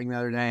shopping the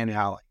other day, and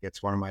how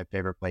it's one of my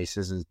favorite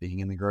places is being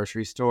in the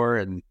grocery store,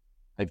 and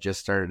I've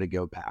just started to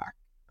go back.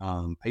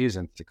 I use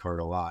Instacart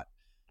a lot,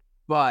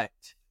 but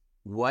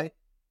what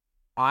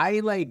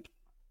I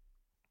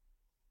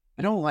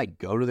don't like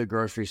go to the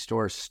grocery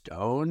store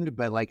stoned,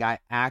 but like I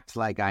act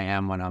like I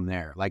am when I'm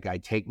there. Like I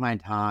take my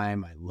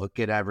time, I look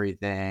at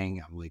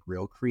everything, I'm like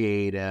real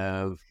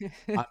creative.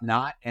 I'm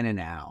not in and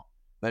out.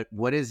 But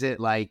what is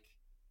it like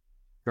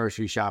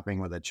grocery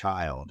shopping with a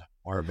child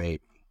or a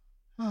baby?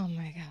 Oh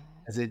my God.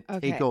 Does it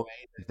take away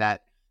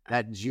that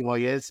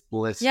joyous,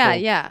 blissful?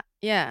 Yeah.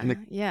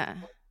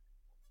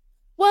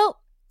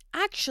 Well,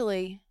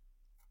 actually,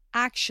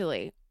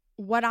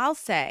 what I'll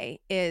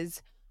say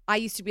is, I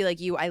used to be like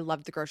you. I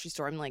loved the grocery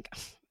store. I'm like,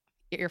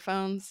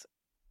 earphones,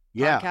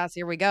 podcast,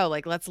 here we go.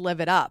 Like, let's live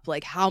it up.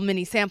 Like, how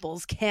many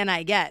samples can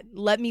I get?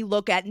 Let me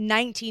look at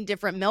 19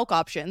 different milk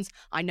options.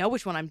 I know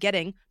which one I'm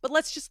getting, but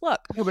let's just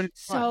look. Yeah, but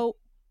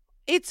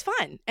it's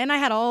fun. And I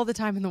had all the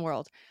time in the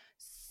world.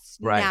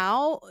 Right.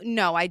 Now,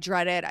 no, I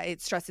dread it.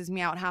 It stresses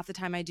me out. Half the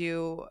time I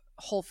do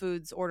Whole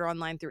Foods, order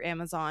online through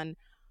Amazon.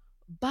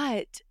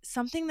 But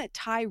something that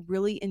Ty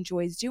really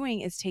enjoys doing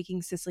is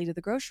taking Cicely to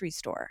the grocery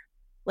store.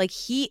 Like,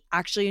 he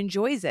actually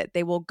enjoys it.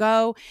 They will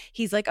go.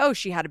 He's like, oh,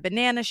 she had a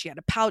banana, she had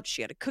a pouch,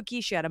 she had a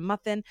cookie, she had a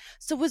muffin.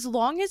 So as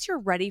long as you're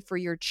ready for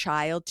your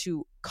child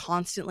to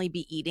constantly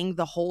be eating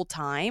the whole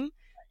time,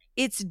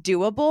 it's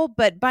doable,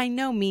 but by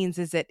no means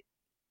is it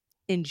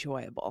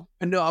enjoyable.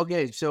 No,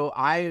 okay. So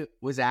I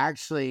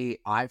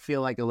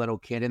feel like a little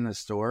kid in the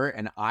store,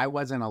 and I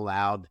wasn't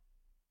allowed.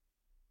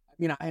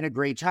 I had a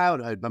great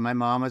childhood, but my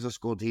mom was a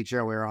school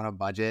teacher. We were on a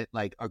budget,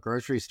 like a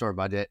grocery store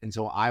budget. And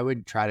so I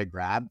would try to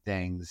grab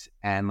things,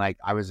 and like,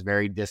 I was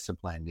very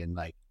disciplined. And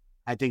like,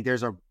 I think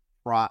there's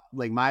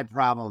my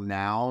problem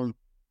now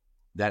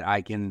that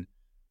I can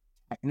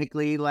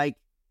technically like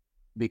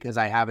because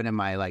I have it in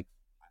my, like,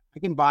 I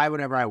can buy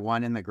whatever I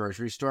want in the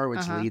grocery store,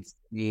 which leads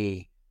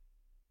me,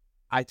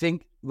 I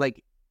think,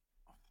 like,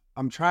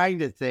 I'm trying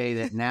to say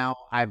that now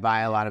I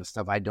buy a lot of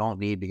stuff I don't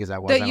need because I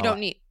wasn't. That you don't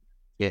need.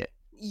 Yeah.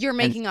 You're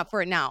making up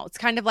for it now. It's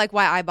kind of like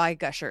why I buy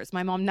Gushers.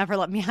 My mom never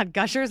let me have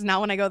Gushers.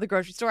 Now when I go to the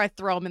grocery store, I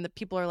throw them and the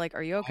people are like,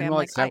 are you okay? I'm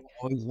like, I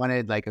always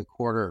wanted like a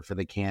quarter for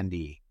the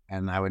candy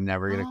and I would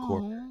never get a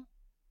quarter.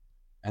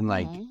 And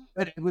like,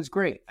 but it was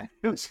great.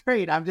 It was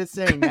great. I'm just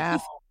saying now.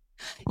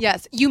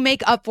 Yes, you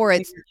make up for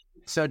it.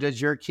 So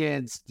does your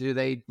kids, do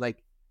they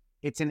like,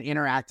 it's an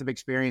interactive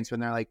experience when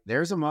they're like,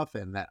 there's a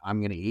muffin that I'm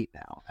going to eat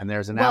now. And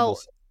there's an apple.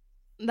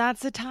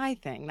 That's a Ty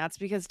thing. That's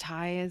because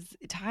Ty is,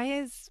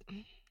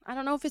 I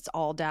don't know if it's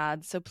all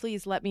dads, so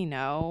please let me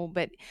know.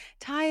 But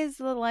Ty is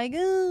like,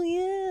 oh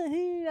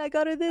yeah, I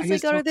got her this, I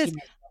got her this.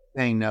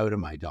 Saying no to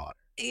my daughter.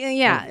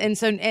 Yeah, and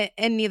so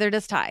and neither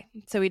does Ty,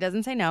 so he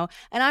doesn't say no.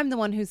 And I'm the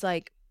one who's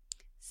like,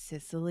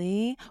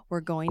 Cicely,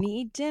 we're going to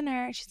eat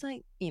dinner. She's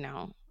like,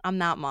 I'm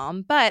not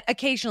mom, but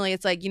occasionally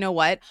it's like, you know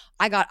what,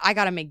 I got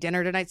to make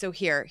dinner tonight. So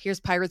here's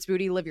Pirate's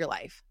Booty, live your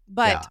life.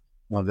 But yeah,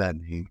 love that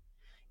name.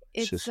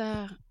 It's just...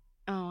 oh,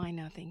 I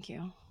know, thank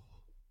you.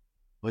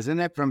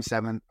 Wasn't it from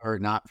Seventh, or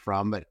not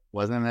from, but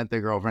wasn't that the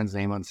girlfriend's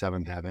name on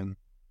Seventh Heaven?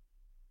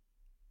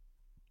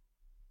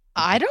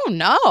 I don't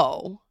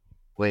know.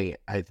 Wait,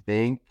 I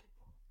think.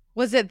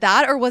 Was it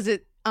that, or was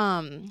it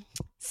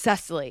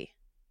Cecily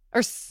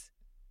or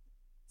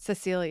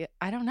Cecilia?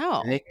 I don't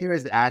know. I think it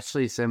was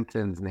Ashley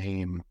Simpson's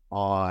name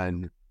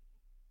on.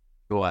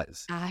 It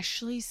was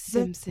Ashley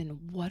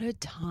Simpson. What a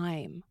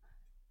time.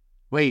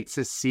 Wait,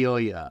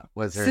 Cecilia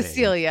was her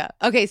Cecilia.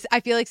 name. Okay, so I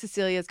feel like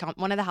Cecilia is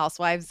one of the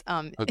housewives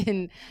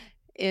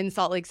in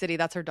Salt Lake City.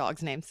 That's her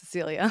dog's name,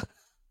 Cecilia.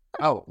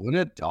 Oh, what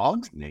a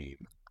dog's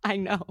name. I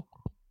know.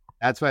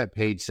 That's what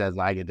Paige says.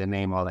 I get to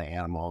name all the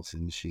animals,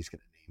 and she's going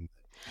to name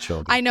the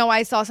children. I know.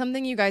 I saw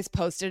something you guys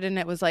posted, and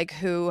it was like,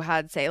 who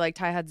had say? Like,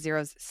 Ty had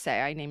zero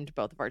say. I named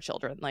both of our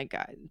children. Like,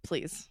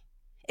 please.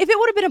 If it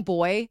would have been a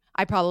boy,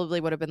 I probably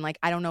would have been like,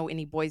 I don't know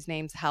any boys'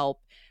 names, help.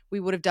 We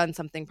would have done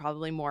something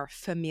probably more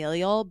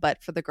familial,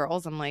 but for the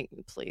girls, I'm like,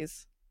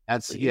 please.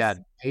 Yeah,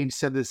 Paige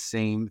said the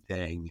same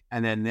thing.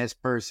 And then this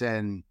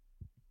person,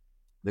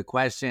 the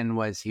question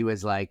was, he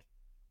was like,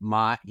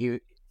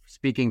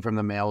 speaking from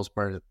the male's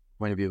point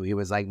of view, he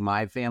was like,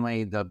 my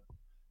family, the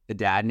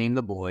dad named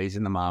the boys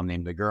and the mom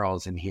named the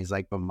girls. And he's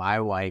like, but my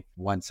wife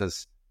wants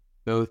us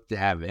both to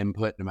have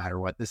input no matter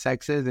what the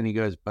sex is. And he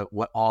goes, but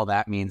what all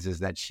that means is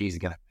that she's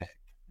going to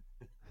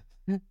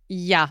pick.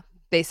 Yeah,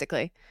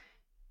 basically.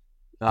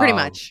 Pretty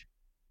much.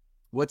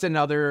 What's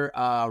another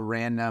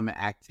random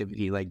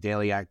activity, like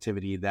daily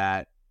activity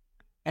that,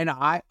 and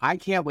I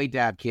can't wait to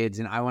have kids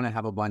and I want to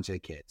have a bunch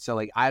of kids. So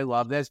like, I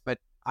love this, but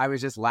I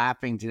was just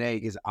laughing today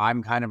because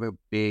I'm kind of a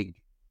big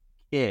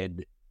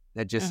kid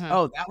that just,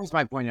 that was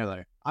my point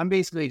earlier. I'm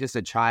basically just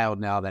a child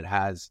now that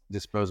has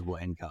disposable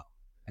income.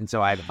 And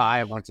so I buy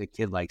a bunch of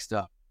kid-like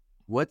stuff.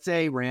 What's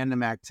a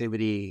random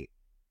activity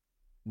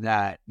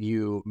that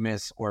you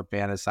miss or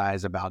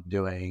fantasize about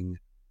doing,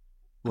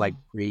 like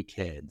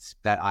pre-kids,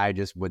 that I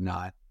just would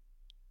not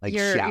like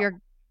shout?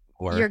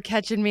 You're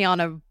catching me on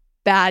a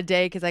bad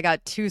day because I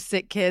got 2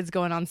 sick kids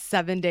going on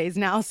 7 days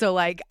now. So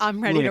like,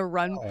 I'm ready to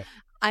run.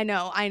 I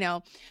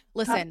know.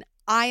 Listen,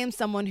 I am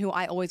someone who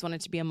I always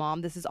wanted to be a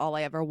mom. This is all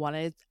I ever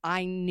wanted.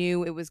 I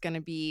knew it was going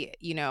to be,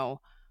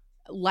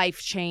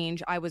 life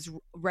change. I was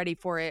ready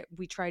for it.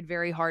 We tried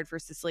very hard for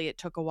Cicely. It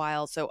took a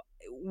while. So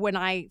when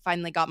I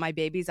finally got my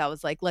babies, I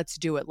was like, let's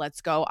do it.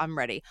 Let's go. I'm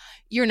ready.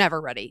 You're never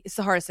ready. It's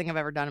the hardest thing I've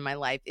ever done in my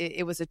life.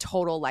 It was a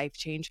total life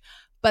change.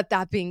 But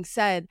that being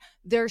said,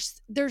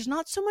 there's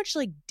not so much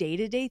like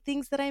day-to-day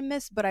things that I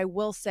miss, but I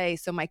will say,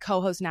 so my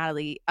co-host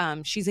Natalie,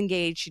 she's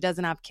engaged. She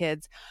doesn't have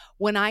kids.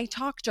 When I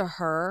talk to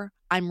her,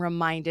 I'm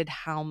reminded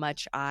how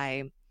much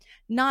I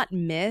not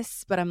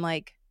miss, but I'm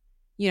like,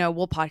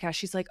 we'll podcast.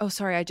 She's like, oh,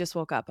 sorry, I just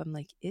woke up. I'm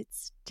like,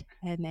 it's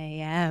 10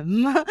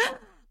 a.m.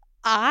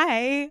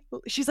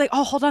 She's like,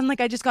 oh, hold on. Like,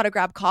 I just got to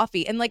grab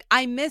coffee. And like,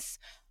 I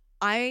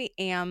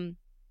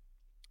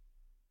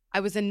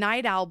was a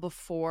night owl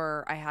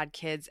before I had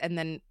kids. And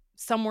then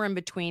somewhere in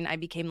between, I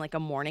became like a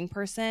morning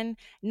person.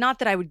 Not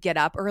that I would get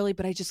up early,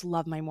 but I just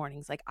love my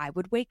mornings. Like, I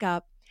would wake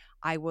up,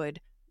 I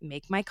would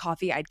make my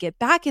coffee, I'd get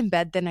back in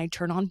bed, then I'd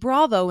turn on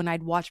Bravo and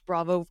I'd watch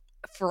Bravo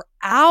for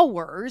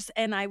hours,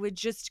 and I would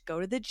just go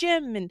to the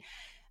gym. And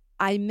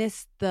I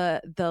miss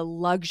the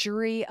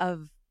luxury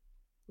of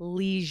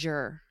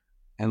leisure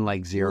and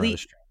like zero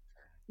structure.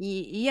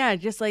 Yeah,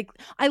 just like,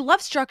 I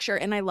love structure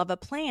and I love a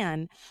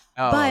plan,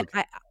 but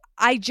okay.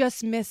 I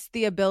just miss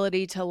the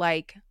ability to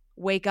like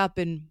wake up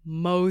and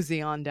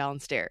mosey on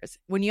downstairs.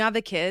 When you have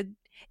a kid,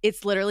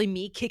 it's literally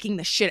me kicking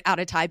the shit out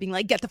of Ty, being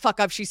like, get the fuck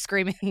up, she's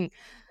screaming.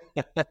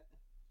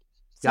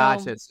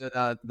 Gotcha.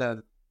 So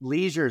the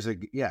leisure's a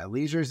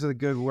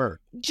good word.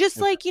 Just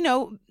like,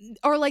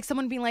 or like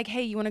someone being like,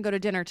 hey, you want to go to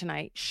dinner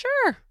tonight?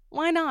 Sure.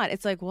 Why not?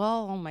 It's like,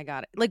 well, oh my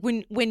God. Like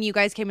when you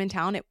guys came in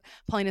town,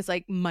 Paulina's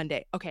like,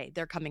 Monday. Okay,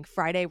 they're coming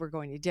Friday. We're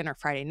going to dinner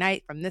Friday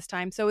night from this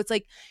time. So it's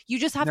like, you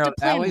just have to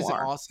plan that was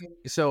more. awesome.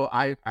 So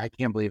I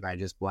can't believe I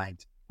just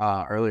blanked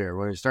earlier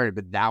when we started,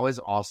 but that was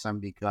awesome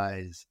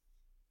because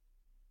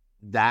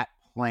that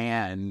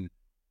plan,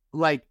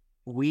 like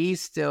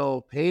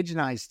Paige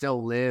and I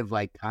still live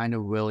like kind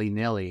of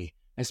willy-nilly,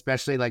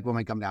 especially like when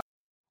we come down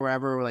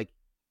wherever, like,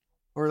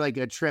 or like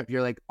a trip,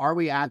 you're like, are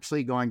we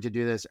actually going to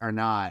do this or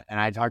not? And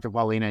I talked to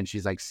Paulina and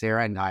she's like,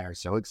 Sara and I are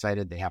so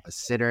excited. They have a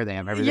sitter. They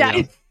have everything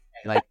else.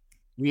 Like,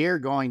 we are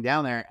going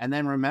down there. And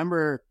then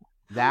remember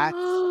that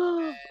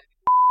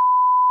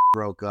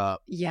broke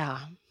up. Yeah.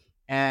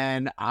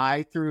 And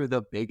I threw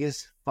the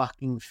biggest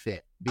fucking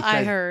fit. Because,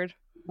 I heard.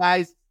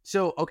 Guys,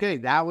 so, okay,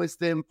 that was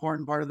the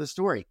important part of the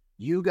story.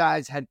 You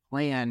guys had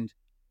planned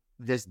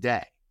this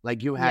day.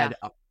 Like, you had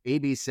a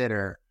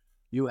babysitter.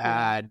 You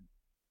had...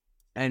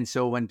 And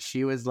so when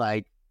she was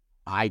like,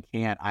 I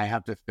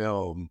have to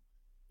film,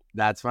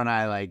 that's when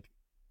I like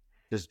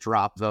just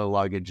dropped the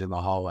luggage in the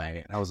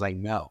hallway. And I was like,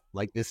 no,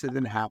 like this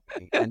isn't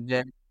happening. And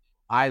then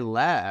I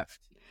left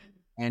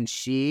and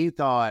she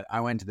thought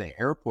I went to the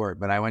airport,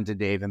 but I went to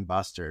Dave and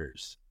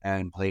Buster's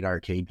and played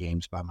arcade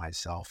games by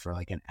myself for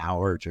like an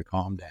hour to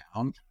calm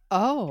down.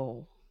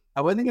 Oh.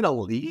 I wasn't going to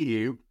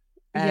leave.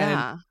 And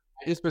yeah.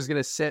 I just was going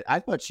to sit.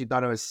 I thought she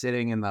thought I was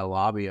sitting in the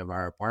lobby of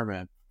our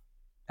apartment.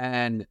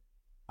 And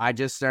I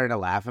just started to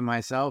laugh at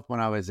myself when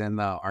I was in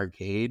the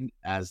arcade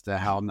as to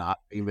how not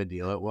big of a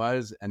deal it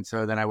was. And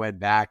so then I went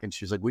back and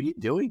she was like, what are you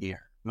doing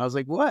here? And I was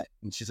like, what?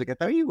 And she's like, I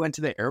thought you went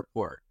to the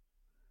airport.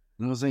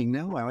 And I was like,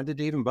 no, I went to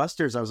Dave and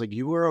Buster's. I was like,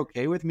 you were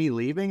okay with me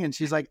leaving? And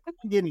she's like, I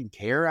didn't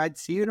care. I'd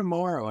see you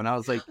tomorrow. And I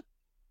was like,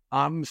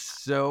 I'm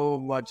so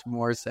much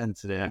more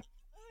sensitive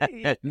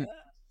than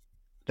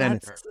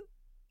her.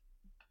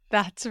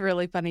 That's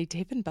really funny.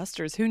 Dave and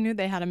Buster's, who knew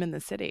they had them in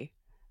the city?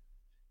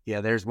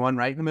 Yeah, there's one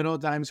right in the middle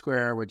of Times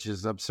Square, which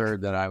is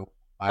absurd that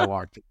I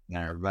walked in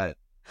there. But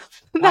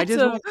I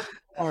just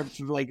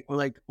like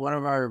one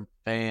of our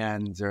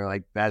fans or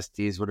like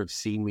besties would have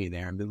seen me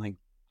there and been like,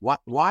 "What?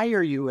 Why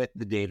are you at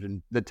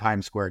the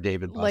Times Square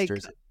Dave and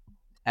Buster's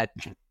at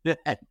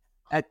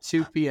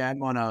 2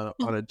 p.m. on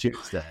a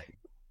Tuesday?"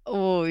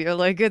 Oh, you're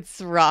like,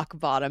 it's rock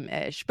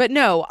bottom-ish. But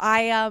no,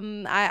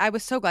 I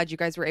was so glad you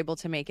guys were able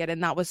to make it,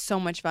 and that was so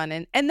much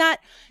fun. And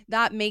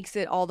that makes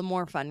it all the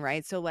more fun,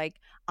 right? So like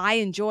I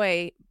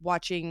enjoy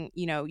watching,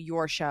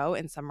 your show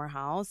in Summer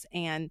House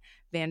and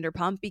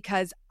Vanderpump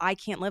because I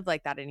can't live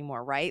like that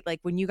anymore, right? Like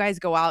when you guys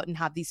go out and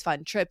have these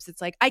fun trips,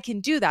 it's like I can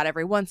do that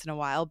every once in a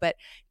while, but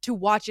to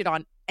watch it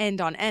on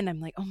end, I'm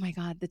like, oh my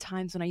God, the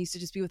times when I used to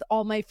just be with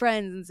all my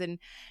friends.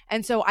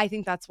 And so I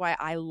think that's why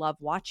I love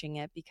watching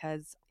it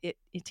because it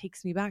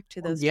takes me back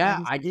to those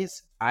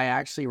times. I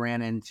actually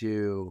ran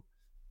into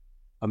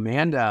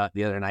Amanda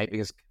the other night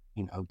because,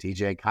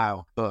 DJ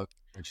Kyle Cook,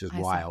 which is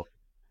wild.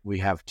 We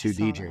have 2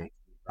 DJs in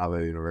Bravo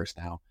Universe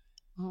now.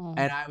 Oh.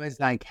 And I was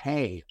like,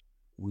 hey,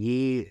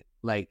 we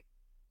like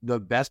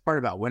the best part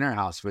about Winter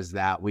House was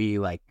that we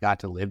like got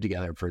to live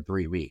together for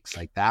 3 weeks.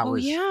 Like that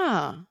was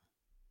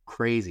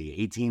crazy,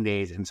 18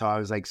 days. And so I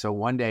was like, so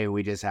one day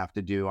we just have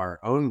to do our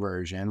own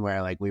version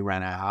where like we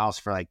rent a house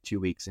for like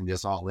 2 weeks and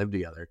just all live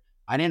together.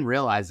 I didn't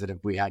realize that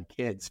if we had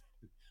kids,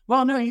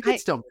 well, no, you could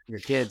still bring your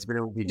kids, but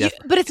it would be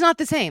different. But it's not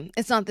the same.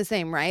 It's not the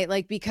same, right?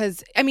 Like,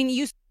 because I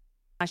mean,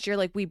 last year,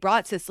 like we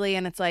brought Cicely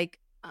and it's like,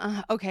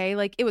 okay,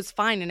 like it was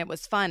fine and it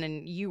was fun.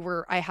 And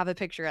I have a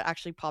picture, it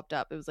actually popped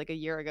up. It was like a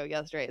year ago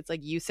yesterday. It's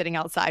like you sitting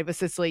outside with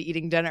Cicely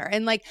eating dinner.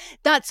 And like,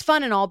 that's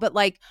fun and all, but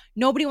like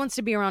nobody wants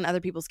to be around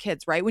other people's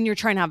kids, right? When you're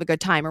trying to have a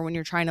good time or when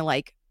you're trying to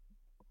like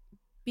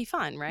be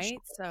fun, right?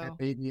 So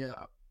yeah.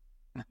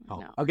 Oh.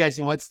 No. Okay,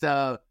 so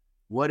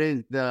what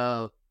is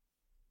the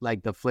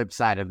like the flip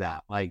side of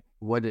that? Like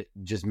what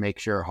just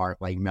makes your heart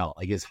like melt?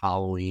 Like is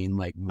Halloween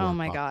like more oh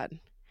my fun? God.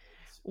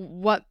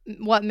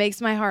 What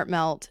makes my heart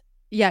melt?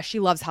 Yeah, she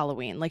loves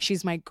Halloween. Like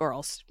she's my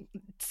girl.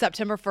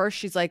 September 1st,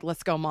 she's like,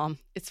 let's go, Mom.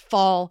 It's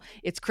fall.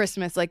 It's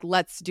Christmas. Like,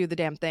 let's do the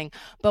damn thing.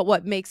 But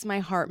what makes my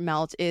heart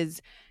melt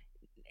is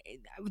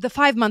the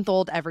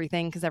 5-month-old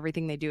everything, because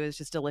everything they do is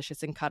just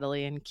delicious and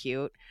cuddly and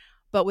cute.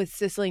 But with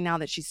Cicely, now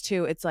that she's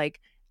 2, it's like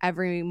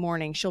every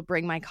morning she'll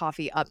bring my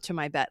coffee up to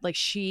my bed. Like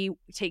she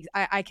takes,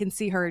 I can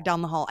see her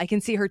down the hall. I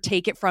can see her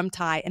take it from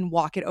Ty and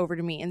walk it over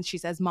to me. And she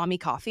says, Mommy,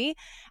 coffee.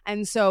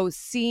 And so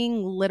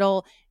seeing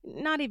little,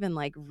 not even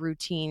like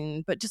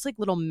routine, but just like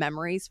little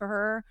memories for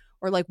her,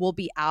 or like we'll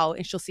be out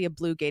and she'll see a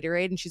blue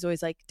Gatorade and she's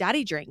always like,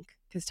 Daddy, drink.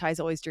 Because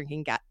Ty's always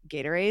drinking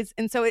Gatorades.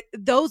 And so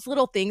those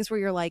little things where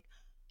you're like,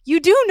 you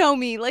do know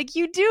me. Like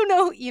you do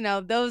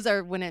know, those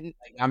are when it.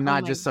 Like, I'm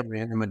not just some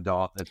random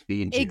adult that's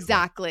feeding you.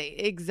 Exactly.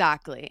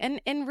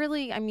 And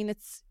really, I mean,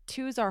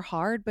 2s are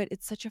hard, but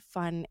it's such a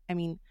fun. I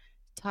mean,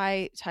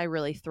 Ty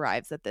really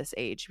thrives at this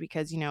age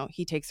because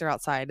he takes her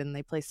outside and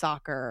they play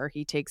soccer, or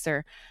he takes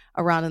her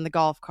around in the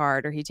golf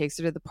cart, or he takes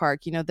her to the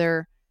park.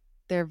 They're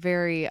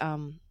very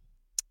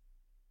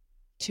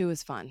 2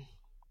 is fun.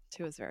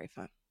 2 is very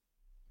fun.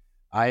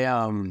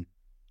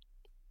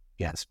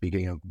 Yeah,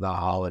 speaking of the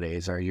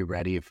holidays, are you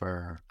ready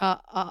for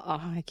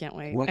I can't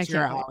wait. what's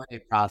your holiday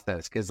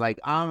process? Because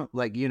I'm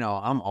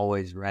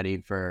always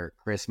ready for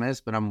Christmas,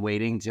 but I'm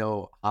waiting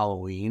till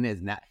Halloween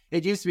is now.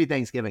 It used to be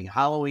Thanksgiving.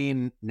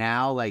 Halloween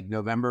now, like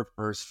November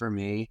 1st for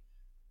me.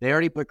 They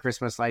already put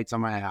Christmas lights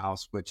on my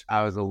house, which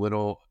I was a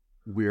little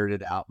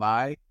weirded out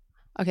by.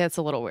 Okay, that's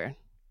a little weird.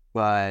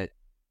 But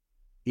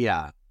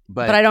yeah.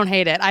 But I don't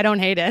hate it. I don't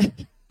hate it.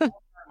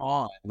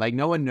 On. Like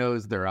no one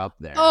knows they're up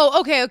there.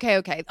 Oh, okay.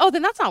 Oh,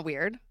 then that's not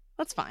weird.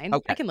 That's fine.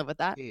 Okay. I can live with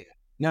that. Yeah.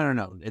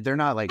 No. They're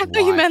not like. I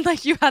thought you meant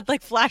like you had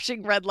like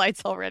flashing red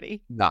lights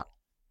already. No,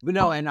 but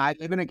no. And I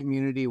live in a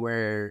community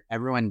where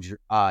everyone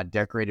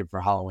decorated for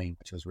Halloween,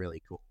 which was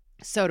really cool.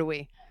 So do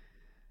we.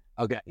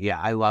 Okay, yeah,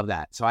 I love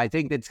that. So I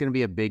think it's going to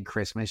be a big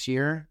Christmas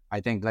year.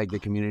 I think like the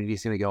community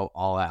is going to go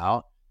all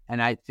out,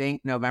 and I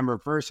think November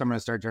 1st I'm going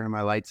to start turning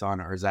my lights on.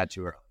 Or is that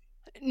too early?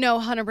 No,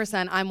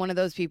 100%. I'm one of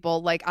those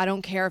people. Like, I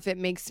don't care if it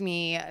makes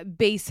me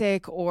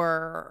basic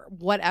or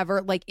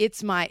whatever. Like,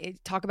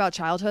 talk about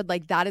childhood.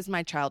 Like, that is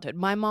my childhood.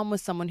 My mom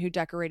was someone who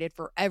decorated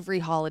for every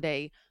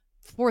holiday,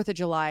 4th of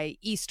July,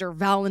 Easter,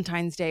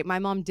 Valentine's Day. My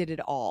mom did it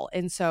all.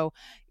 And so,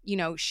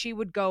 she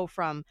would go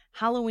from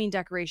Halloween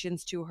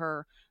decorations to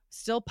her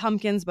still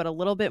pumpkins, but a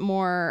little bit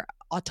more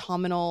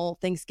autumnal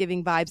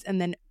Thanksgiving vibes.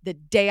 And then the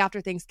day after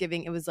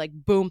Thanksgiving, it was like,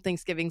 boom,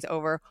 Thanksgiving's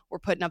over. We're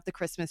putting up the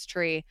Christmas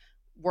tree.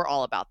 We're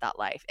all about that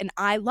life. And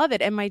I love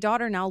it. And my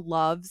daughter now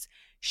loves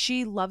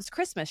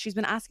Christmas. She's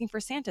been asking for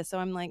Santa. So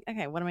I'm like,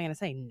 okay, what am I going to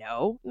say?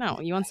 No,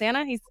 you want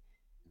Santa?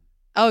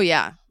 Oh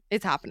yeah,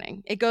 it's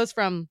happening. It goes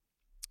from,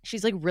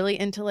 she's like really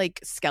into like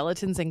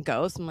skeletons and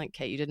ghosts. I'm like,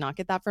 okay, you did not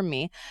get that from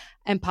me.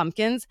 And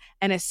pumpkins.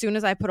 And as soon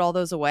as I put all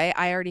those away,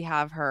 I already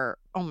have her.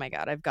 Oh my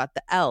God. I've got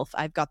the elf.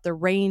 I've got the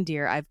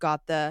reindeer. I've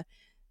got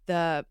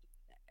I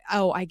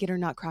get her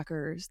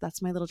nutcrackers.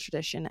 That's my little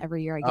tradition.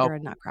 Every year I get her a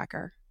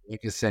nutcracker. We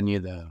can send you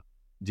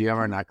do you have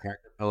our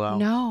nutcracker pillow?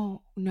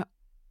 No.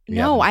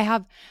 I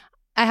have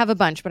a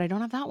bunch, but I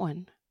don't have that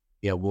one.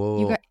 Yeah,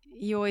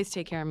 you always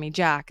take care of me,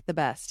 Jack, the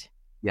best.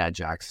 Yeah,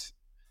 Jack's.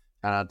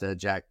 Shout out to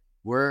Jack.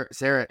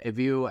 Sarah, if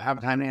you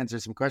have time to answer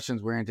some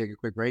questions, we're gonna take a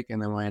quick break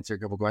and then we'll answer a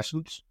couple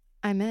questions.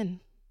 I'm in.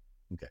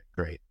 Okay,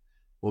 great.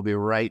 We'll be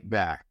right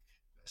back,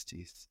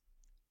 besties.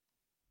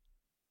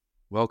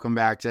 Welcome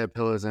back to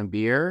Pillows and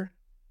Beer.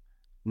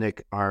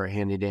 Nick, our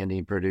handy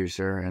dandy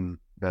producer and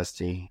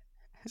bestie,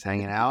 is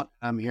hanging out.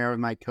 I'm here with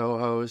my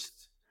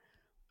co-host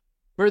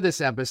for this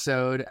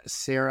episode,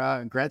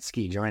 Sara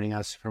Gretzky, joining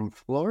us from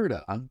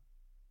Florida. Yes,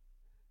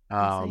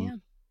 I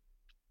am.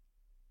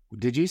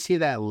 Did you see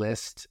that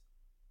list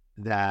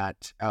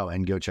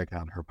and go check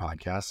out her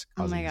podcast?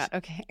 Oh my God.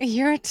 Okay.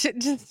 You're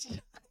just.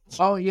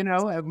 Oh,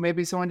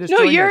 maybe someone just.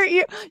 No,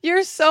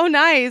 you're so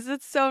nice.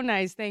 It's so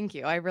nice. Thank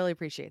you. I really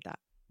appreciate that.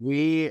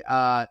 We,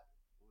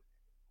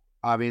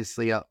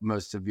 obviously,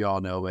 most of y'all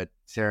know, but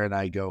Sara and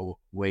I go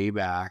way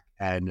back,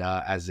 and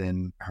as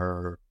in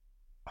her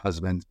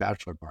husband's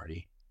bachelor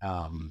party.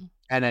 And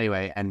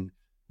anyway, and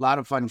a lot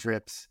of fun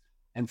trips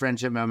and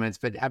friendship moments.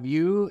 But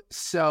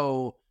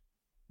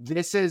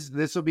this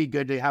will be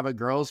good to have a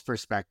girl's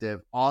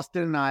perspective.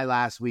 Austen and I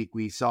last week,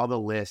 we saw the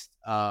list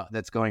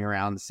that's going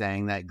around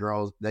saying that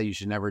you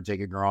should never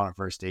take a girl on a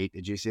first date.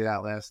 Did you see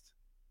that list?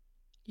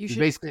 It's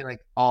basically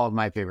like all of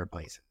my favorite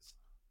places.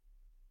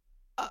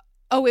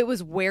 Oh, it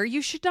was where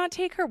you should not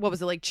take her? What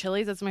was it, like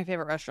Chili's? That's my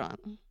favorite restaurant.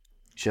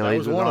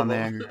 Chili's was on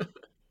there.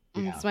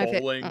 Yeah. It's my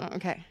favorite. Oh,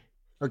 okay.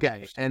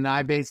 Okay. And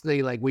I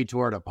basically, we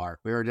tore it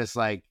apart. We were just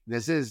like,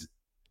 this is,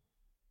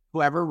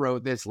 whoever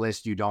wrote this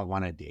list, you don't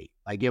want to date.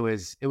 Like, it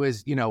was,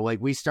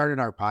 we started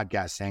our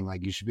podcast saying,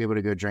 like, you should be able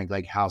to go drink,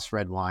 like, house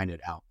red wine at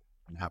Out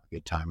and have a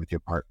good time with your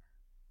partner.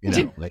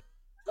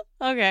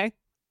 Okay.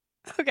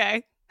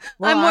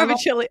 Well, I'm more of a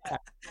Chili.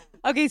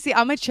 Okay, see,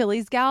 I'm a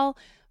Chili's gal,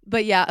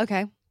 but yeah,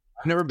 okay.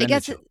 I've never been to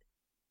Chili's.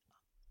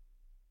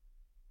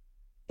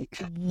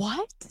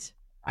 What?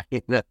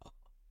 I know.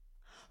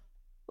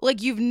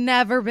 Like, you've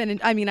never been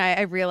I mean,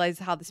 I realize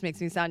how this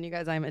makes me sound, you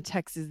guys. I'm a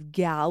Texas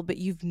gal, but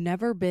you've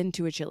never been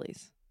to a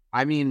Chili's.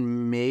 I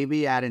mean,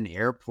 maybe at an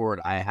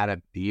airport I had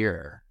a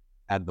beer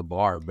at the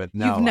bar, but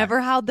no. You've never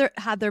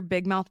had their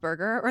Big Mouth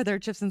burger or their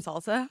chips and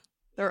salsa?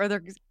 Or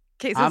their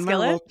queso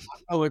skillet?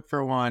 I'll look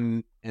for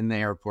one in the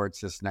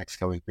airports this next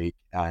coming week.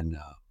 And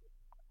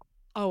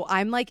oh,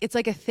 I'm like, it's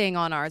like a thing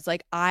on ours.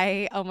 Like,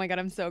 oh my God,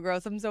 I'm so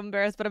gross. I'm so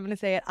embarrassed, but I'm going to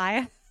say it.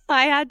 I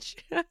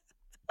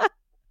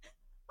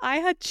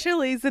had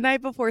Chili's the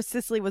night before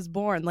Cicely was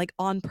born, like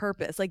on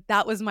purpose. Like,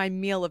 that was my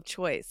meal of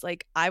choice.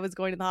 Like, I was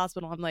going to the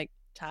hospital. I'm like,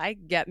 Ty,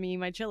 get me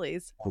my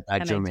Chili's.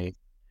 That's your mate.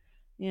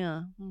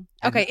 Yeah.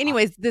 Okay.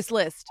 Anyways, this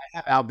list. I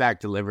have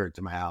Outback delivered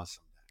to my house.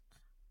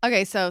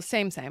 Okay. So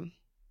same.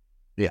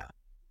 Yeah.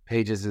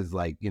 Pages is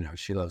like,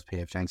 she loves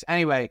PF Chang's.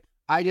 Anyway,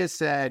 I just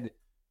said,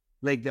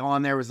 like,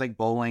 on there was like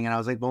bowling, and I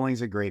was like,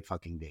 bowling's a great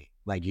fucking date.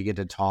 Like, you get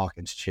to talk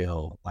and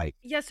chill. Like,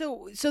 yeah.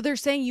 So they're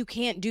saying you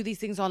can't do these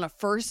things on a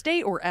first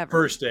date or ever.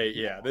 First date,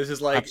 yeah. This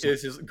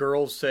is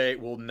girls say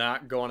will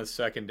not go on a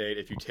second date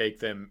if you take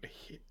them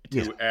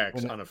to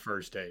X on a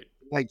first date.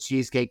 like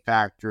Cheesecake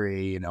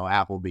Factory, you know,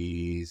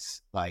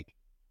 Applebee's, like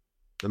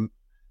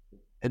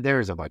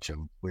there's a bunch of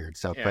weird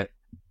stuff, but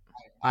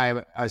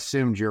I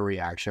assumed your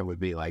reaction would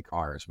be like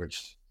ours,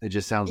 which it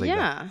just sounds like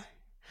yeah.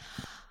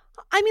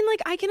 I mean,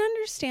 like, I can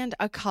understand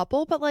a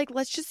couple, but like,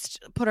 let's just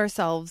put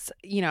ourselves,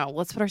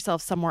 let's put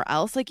ourselves somewhere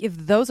else. Like, if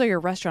those are your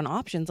restaurant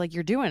options, like,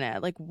 you're doing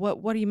it. Like,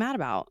 what are you mad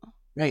about?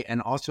 Right.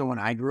 And also, when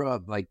I grew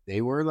up, like,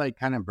 they were like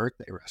kind of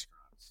birthday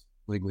restaurants.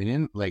 Like, we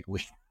didn't like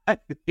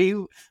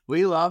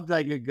we loved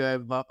like a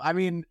good. I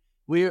mean,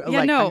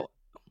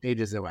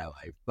 pages in my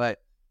life, but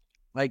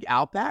like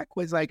Outback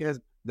was like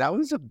that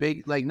was a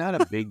big, like,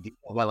 not a big deal,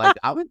 but like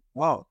I was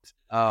pumped.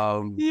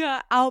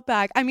 Yeah,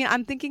 Outback. I mean,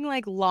 I'm thinking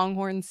like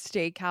Longhorn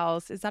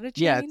Steakhouse. Is that a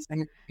chain?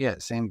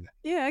 Same thing.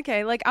 Yeah,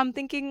 okay. Like, I'm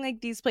thinking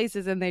like these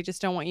places, and they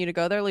just don't want you to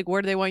go there. Like,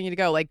 where do they want you to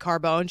go? Like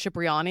Carbone,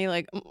 Cipriani?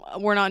 Like,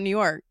 we're not in New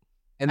York.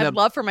 And I'd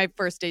love for my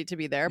first date to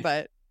be there,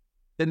 but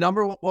the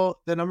number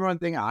one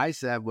thing I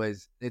said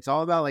was it's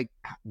all about like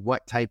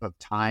what type of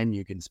time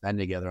you can spend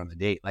together on the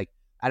date. Like,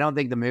 I don't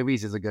think the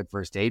movies is a good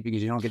first date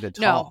because you don't get to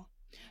talk.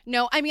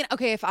 No, I mean,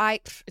 okay,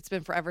 it's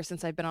been forever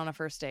since I've been on a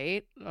first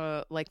date,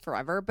 like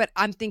forever, but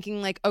I'm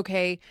thinking like,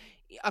 okay,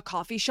 a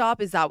coffee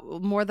shop, is that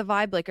more the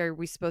vibe? Like, are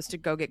we supposed to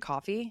go get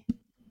coffee?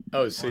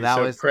 Oh,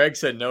 so Craig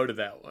said no to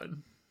that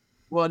one.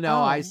 Well, no,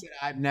 I said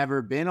I've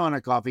never been on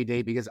a coffee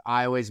date because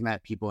I always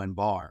met people in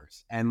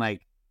bars and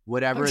like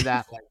whatever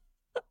that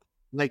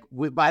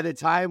by the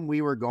time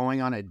we were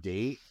going on a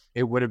date,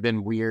 it would have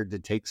been weird to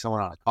take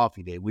someone on a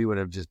coffee date. We would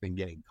have just been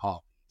getting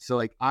coffee. So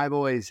like I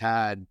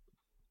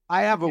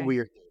have a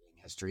weird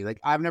dating history. Like,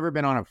 I've never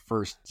been on a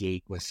first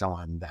date with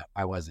someone that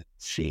I wasn't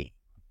seeing.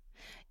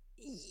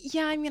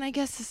 Yeah, I mean, I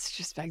guess this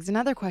just begs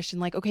another question.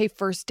 Like, okay,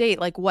 first date,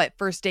 like what?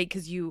 First date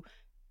because you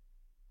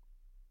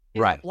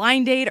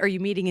blind date? Are you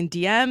meeting in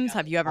DMs?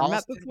 Have you ever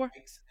met before?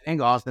 I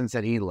think Austen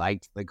said he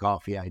liked the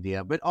coffee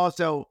idea, but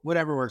also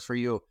whatever works for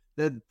you.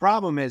 The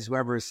problem is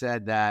whoever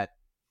said that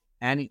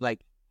any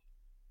like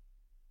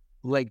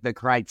the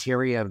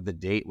criteria of the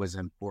date was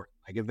important.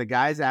 Like, if the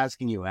guy's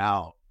asking you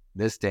out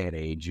this day and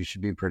age, you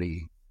should be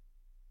pretty.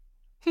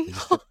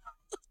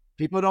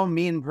 People don't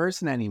meet in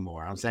person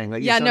anymore. I'm saying,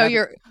 like,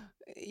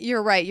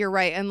 you're right. You're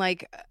right, and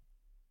like,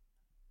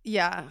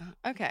 yeah,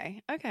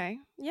 okay,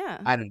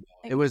 yeah. I don't know.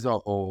 It was a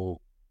whole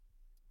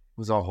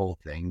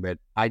thing, but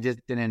I just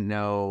didn't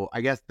know.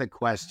 I guess the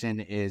question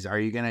is, are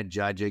you gonna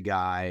judge a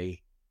guy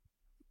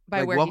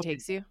by where he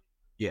takes you?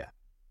 Yeah.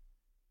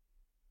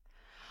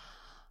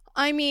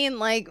 I mean,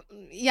 like,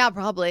 yeah,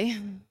 probably.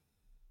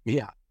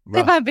 Yeah.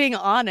 If I'm being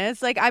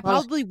honest, like, I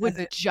probably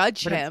would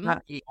judge him. It's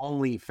not the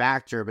only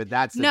factor, but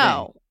that's the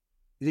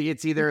thing.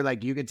 It's either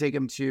like you could take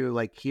him to,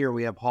 like, here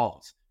we have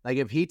Halls. Like,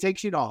 if he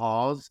takes you to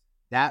Halls,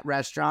 that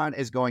restaurant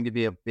is going to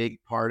be a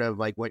big part of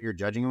like what you're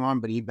judging him on,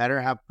 but he better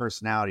have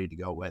personality to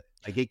go with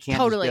it. Like, it can't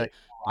just be like,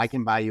 I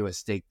can buy you a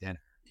steak dinner.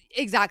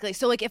 Exactly.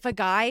 So like, if a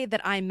guy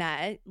that I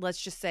met, let's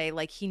just say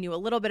like he knew a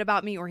little bit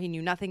about me or he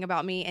knew nothing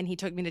about me and he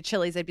took me to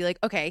Chili's, I'd be like,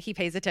 okay, he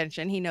pays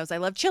attention. He knows I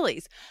love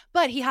Chili's,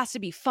 but he has to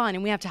be fun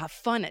and we have to have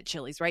fun at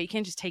Chili's, right? You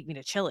can't just take me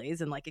to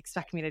Chili's and like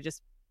expect me to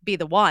just be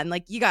the one.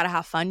 Like, you got to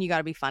have fun. You got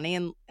to be funny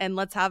and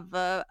let's have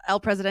El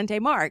Presidente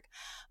Mark.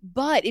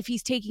 But if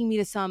he's taking me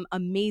to some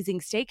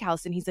amazing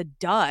steakhouse and he's a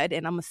dud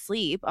and I'm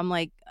asleep, I'm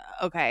like,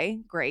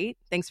 okay, great.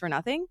 Thanks for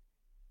nothing.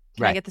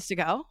 Can I get this to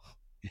go?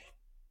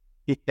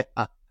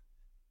 Yeah.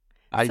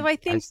 So I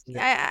think,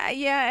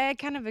 I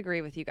kind of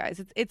agree with you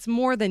guys. It's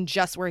more than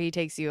just where he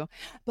takes you.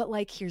 But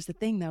like, here's the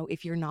thing though.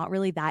 If you're not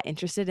really that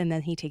interested and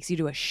then he takes you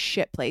to a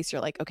shit place,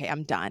 you're like, okay,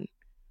 I'm done.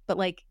 But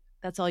like,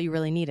 that's all you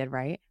really needed,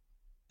 right?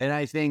 And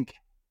I think,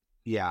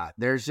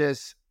 there's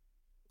just,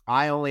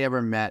 I only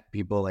ever met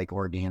people like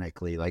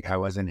organically. Like, I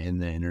wasn't in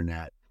the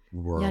internet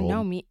world. Yeah,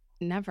 no, me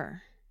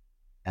never.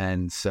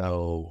 And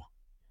so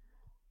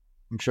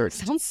I'm sure it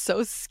sounds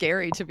so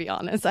scary, to be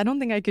honest. I don't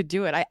think I could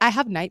do it. I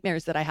have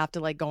nightmares that I have to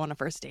like go on a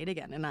first date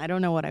again, and I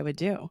don't know what I would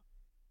do.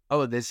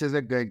 Oh, this is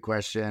a good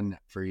question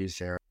for you,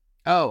 Sarah.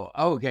 Oh,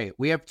 okay.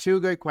 We have two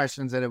good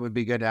questions that it would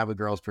be good to have a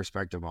girl's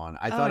perspective on.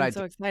 I'm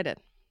so excited.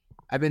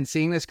 I've been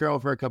seeing this girl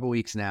for a couple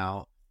weeks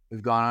now.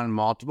 We've gone on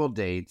multiple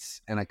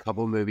dates and a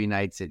couple movie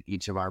nights at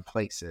each of our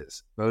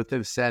places. Both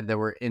have said that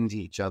we're into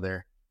each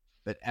other,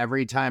 but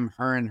every time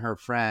her and her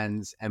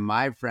friends and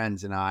my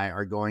friends and I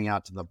are going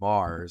out to the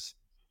bars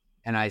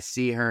and I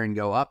see her and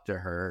go up to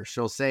her,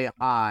 she'll say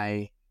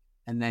hi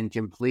and then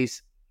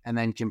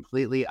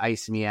completely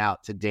ice me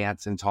out to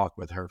dance and talk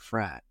with her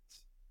friends.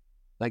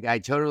 Like, I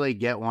totally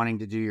get wanting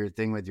to do your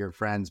thing with your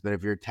friends, but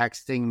if you're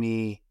texting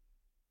me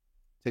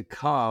to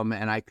come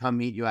and I come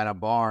meet you at a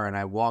bar and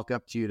I walk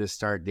up to you to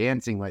start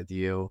dancing with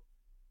you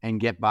and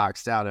get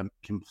boxed out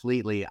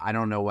completely, I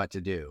don't know what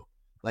to do.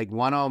 Like,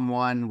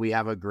 one-on-one, we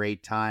have a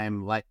great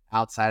time. Like,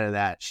 outside of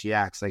that, she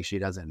acts like she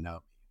doesn't know.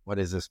 What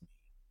does this mean?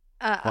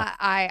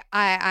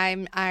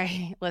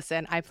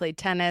 Listen, I played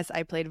tennis.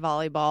 I played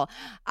volleyball.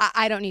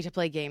 I don't need to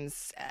play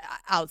games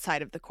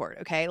outside of the court.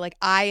 Okay. Like,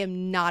 I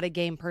am not a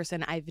game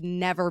person. I've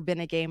never been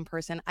a game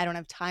person. I don't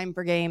have time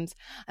for games.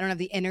 I don't have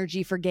the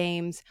energy for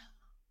games.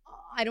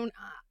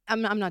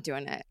 I'm not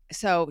doing it.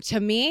 So to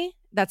me,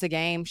 that's a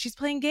game. She's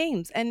playing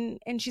games and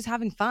she's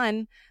having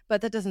fun,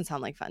 but that doesn't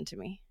sound like fun to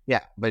me.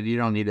 Yeah, but you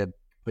don't need to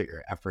put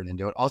your effort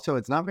into it. Also,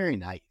 it's not very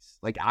nice.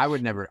 Like I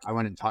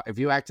wouldn't talk. If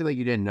you acted like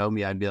you didn't know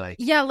me, I'd be like,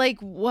 yeah, like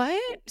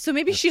what? So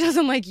maybe she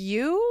doesn't like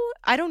you?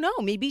 I don't know.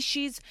 Maybe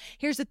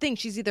here's the thing.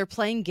 She's either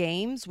playing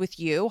games with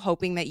you,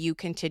 hoping that you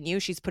continue.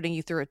 She's putting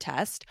you through a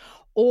test,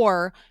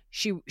 or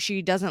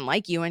she doesn't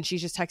like you and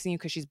she's just texting you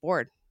because she's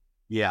bored.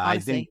 Yeah,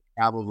 honestly. I think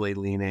probably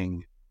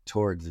leaning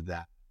towards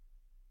that.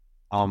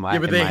 Yeah,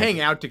 but they hang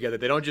out together.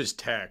 They don't just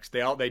text.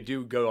 They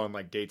do go on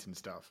like dates and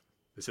stuff.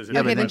 This isn't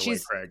Okay, then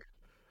she's Craig.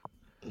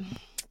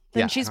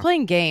 Then she's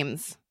playing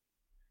games.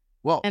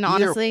 Well, and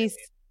honestly,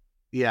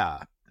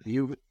 yeah,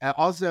 you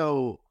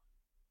also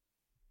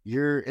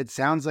it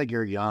sounds like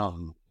you're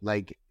young.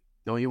 Like,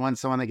 don't you want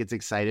someone that gets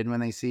excited when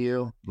they see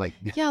you? Like,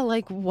 yeah,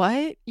 like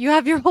what? You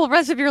have your whole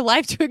rest of your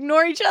life to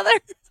ignore each other?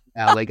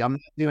 yeah, like I'm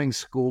not doing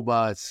school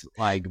bus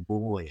like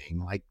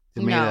bullying. Like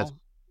to me, that's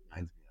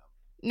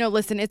no.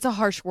 Listen, it's a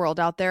harsh world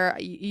out there.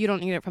 You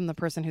don't need it from the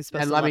person who's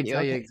supposed to love you. And let me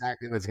tell you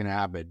exactly what's gonna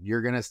happen.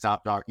 You're gonna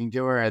stop talking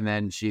to her, and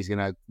then she's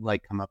gonna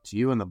like come up to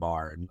you in the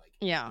bar and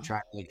like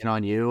try to get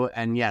on you.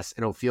 And yes,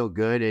 it'll feel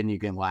good, and you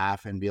can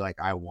laugh and be like,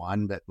 "I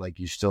won," but like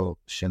you still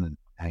shouldn't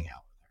hang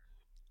out with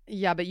her.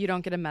 Yeah, but you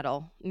don't get a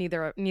medal.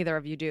 Neither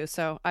of you do.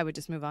 So I would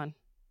just move on.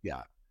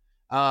 Yeah.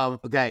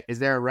 Okay. Is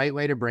there a right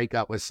way to break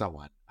up with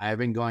someone? I have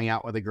been going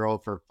out with a girl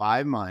for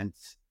 5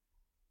 months.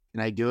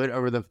 Can I do it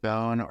over the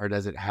phone or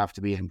does it have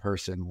to be in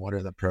person? What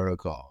are the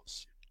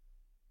protocols?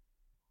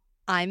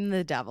 I'm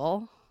the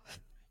devil.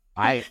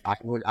 I've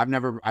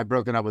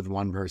broken up with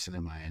one person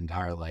in my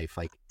entire life.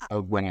 Like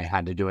when I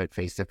had to do it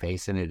face to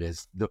face, and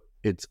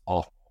it's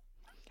awful.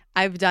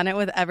 I've done it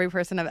with every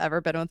person I've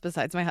ever been with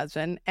besides my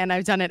husband. And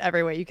I've done it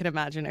every way you can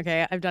imagine.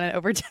 Okay. I've done it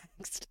over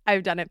text.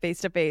 I've done it face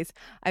to face.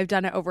 I've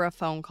done it over a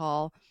phone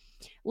call.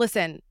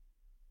 Listen,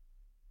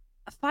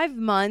 5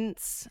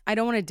 months. I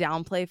don't want to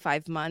downplay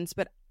 5 months,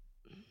 but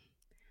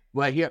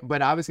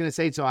I was going to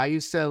say, so I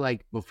used to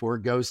like before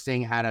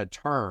ghosting had a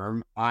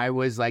term, I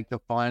was like the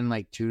fun,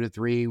 like 2 to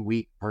 3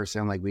 week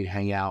person. Like we'd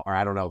hang out, or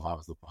I don't know if I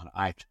was the fun.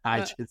 I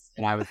just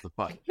said I was the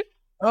fun.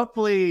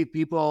 Hopefully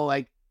people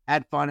like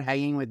had fun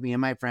hanging with me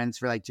and my friends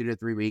for like 2 to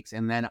 3 weeks.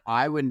 And then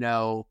I would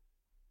know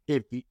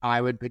if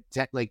I would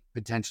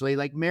potentially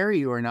like marry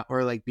you or not,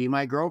 or like be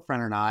my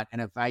girlfriend or not.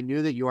 And if I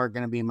knew that you are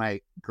going to be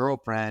my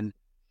girlfriend,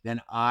 then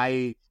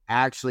I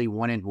actually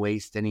wouldn't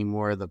waste any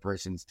more of the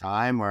person's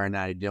time, and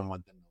I didn't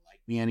want them to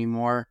like me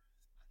anymore.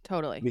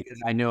 Totally.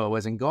 Because I knew it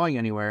wasn't going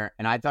anywhere.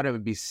 And I thought it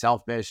would be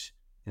selfish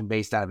and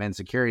based out of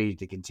insecurity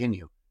to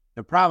continue.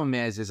 The problem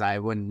is I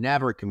would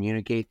never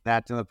communicate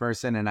that to the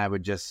person, and I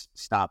would just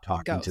stop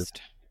talking to them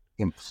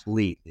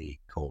completely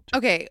cold.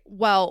 Okay,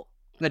 well,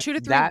 2 to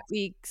 3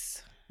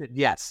 weeks.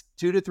 Yes,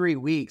 2 to 3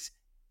 weeks.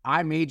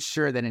 I made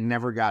sure that it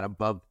never got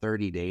above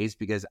 30 days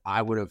because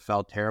I would have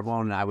felt terrible,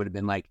 and I would have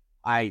been like,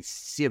 I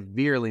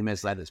severely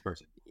misled this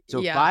person.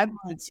 So 5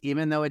 months,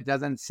 even though it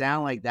doesn't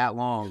sound like that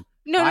long.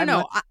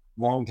 No.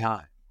 Long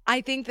time.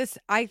 I think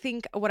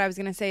what I was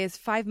going to say is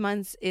 5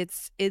 months.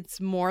 It's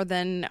more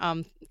than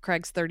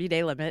Craig's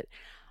 30-day limit.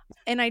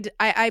 And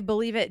I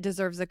believe it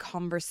deserves a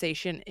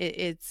conversation.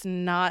 It's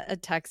not a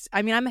text.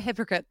 I mean, I'm a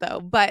hypocrite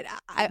though, but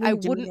I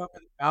wouldn't.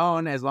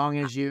 As long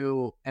as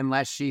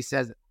unless she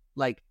says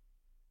like,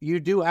 you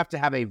do have to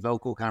have a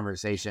vocal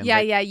conversation.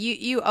 Yeah.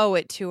 You owe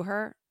it to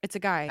her. It's a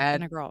guy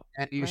and a girl.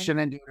 And you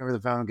shouldn't do it over the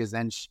phone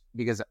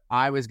because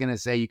I was going to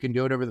say you can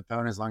do it over the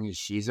phone as long as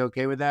she's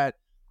okay with that,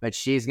 but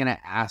she's going to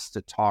ask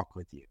to talk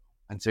with you.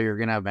 And so you're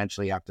going to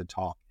eventually have to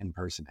talk in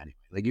person anyway.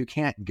 Like you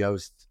can't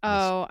ghost.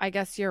 Oh, I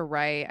guess you're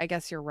right.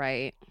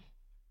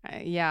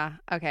 Yeah.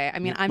 Okay. I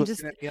mean, I'm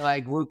just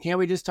like, well, can't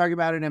we just talk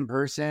about it in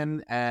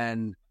person?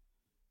 And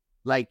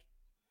like,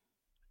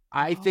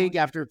 I think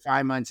after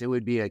 5 months, it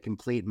would be a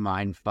complete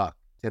mind fuck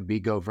to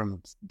go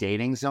from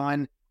dating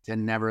someone to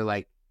never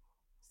like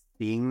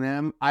seeing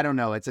them. I don't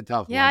know. It's a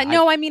tough one.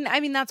 No, I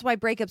mean, that's why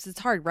breakups is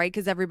hard, right?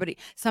 Because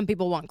some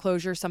people want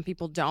closure, some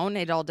people don't.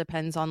 It all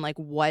depends on like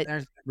what.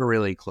 There's never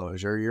really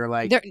closure. You're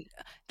like,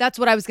 that's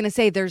what I was going to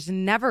say. There's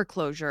never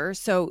closure.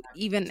 So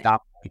even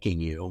stop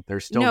liking you.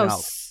 There's still no.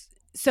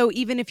 So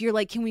even if you're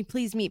like, can we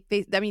please meet?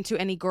 I mean, to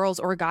any girls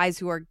or guys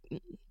who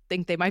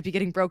think they might be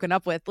getting broken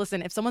up with,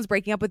 listen, if someone's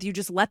breaking up with you,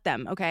 just let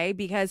them. Okay.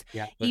 Because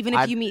even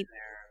if you meet,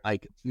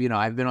 like,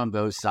 I've been on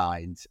both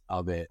sides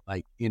of it,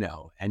 like,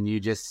 and you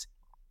just.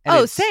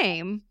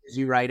 Same.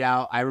 You write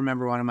out. I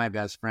remember one of my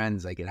best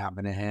friends, like it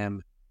happened to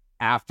him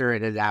after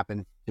it had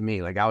happened to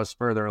me. Like I was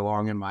further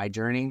along in my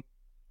journey,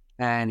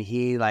 and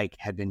he like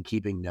had been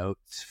keeping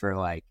notes for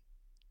like,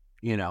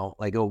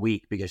 like a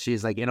week because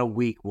she's like, in a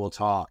week we'll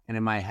talk. And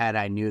in my head,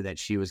 I knew that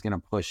she was going to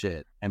push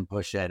it. And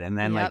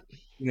then like,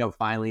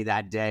 finally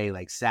that day,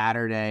 like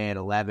Saturday at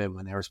 11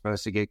 when they were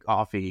supposed to get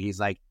coffee, he's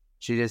like,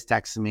 she just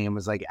texted me and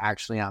was like,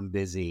 actually, I'm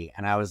busy.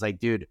 And I was like,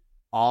 dude,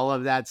 all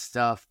of that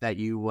stuff that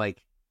you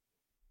like,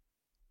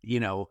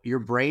 your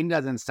brain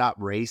doesn't stop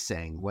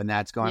racing when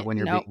that's going, when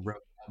you're being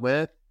broken up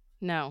with.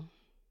 No.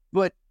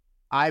 But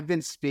I've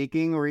been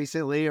speaking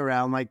recently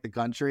around like the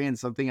country, and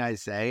something I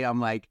say, I'm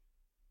like,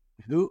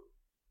 who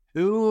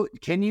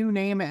can you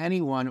name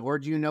anyone, or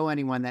do you know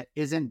anyone that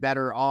isn't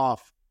better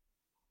off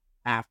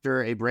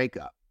after a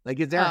breakup? Like,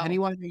 is there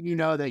anyone that you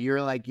know that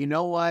you're like, you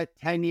know what,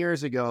 10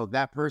 years ago,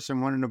 that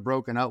person wouldn't have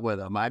broken up with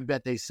them, I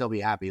bet they still be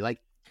happy. Like,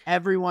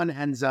 everyone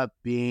ends up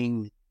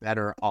being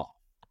better off.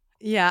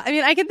 Yeah, I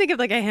mean, I can think of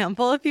like a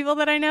handful of people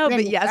that I know,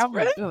 but yes,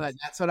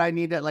 that's what I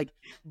need to like.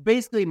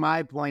 Basically,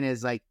 my point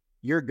is like,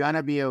 you're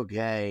gonna be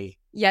okay.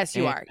 Yes,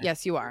 you are.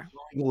 Yes, you are.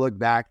 You look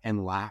back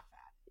and laugh at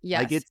it.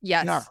 Yes, like, it's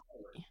yes. not,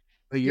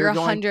 but you're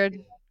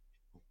 100.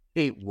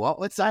 Hey, what?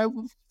 What's I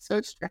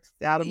so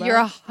stressed out about? You're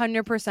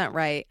 100%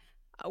 right.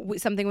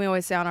 Something we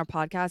always say on our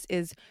podcast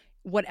is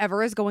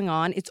whatever is going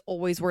on, it's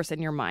always worse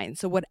in your mind.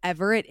 So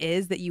whatever it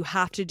is that you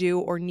have to do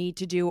or need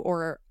to do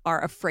or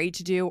are afraid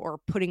to do or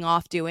putting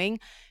off doing,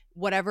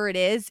 whatever it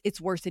is, it's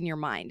worse in your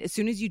mind. As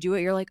soon as you do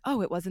it, you're like,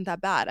 oh, it wasn't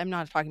that bad. I'm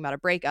not talking about a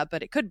breakup,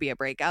 but it could be a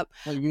breakup.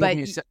 But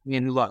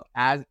look,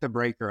 as the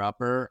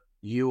breaker-upper,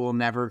 you will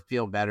never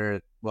feel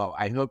better. Well,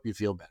 I hope you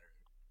feel better.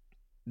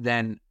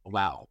 Then,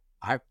 wow.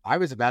 I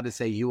was about to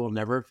say you will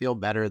never feel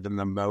better than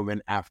the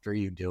moment after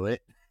you do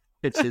it,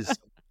 which is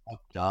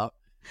fucked up.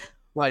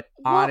 But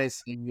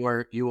honestly,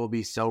 you will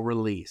be so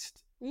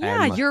released.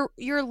 Yeah,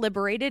 you're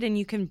liberated and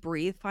you can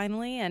breathe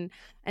finally. And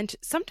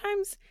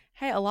sometimes,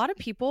 hey, a lot of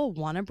people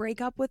want to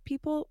break up with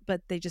people,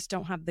 but they just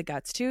don't have the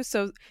guts to.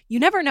 So you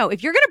never know.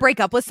 If you're going to break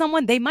up with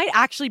someone, they might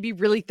actually be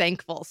really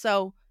thankful.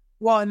 So,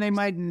 well, and they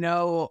might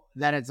know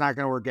that it's not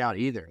going to work out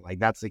either. Like,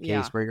 that's the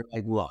case where you're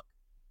like, look,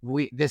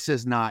 this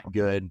is not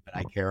good, but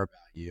I care about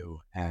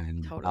you.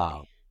 And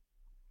totally.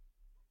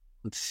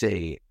 Let's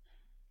see.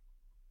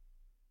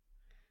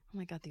 Oh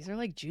my God, these are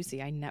like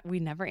juicy. We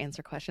never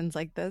answer questions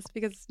like this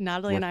because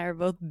Natalie and I are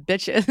both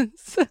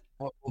bitches.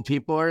 Well,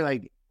 people are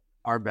like,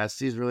 our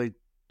besties really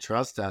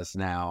trust us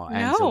now.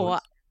 And no.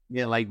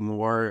 So like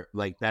more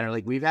like better.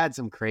 Like, we've had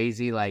some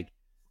crazy like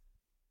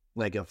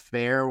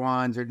affair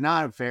ones, or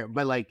not affair,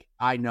 but like,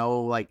 I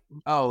know like,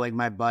 oh, like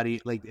my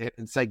buddy, like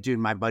it's like, dude,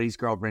 my buddy's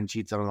girlfriend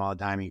cheats on him all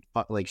the time.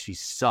 Like, she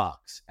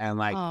sucks. And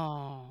like,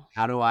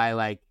 how do I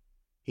like,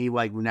 he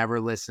like never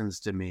listens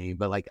to me,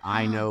 but like,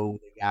 I know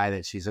the guy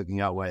that she's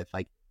hooking up with.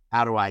 Like,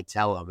 how do I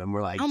tell him? And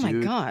we're like, oh my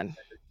God.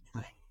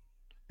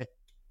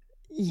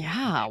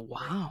 Yeah.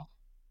 Wow.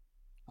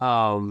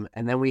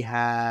 And then we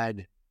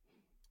had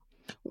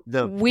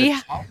the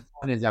top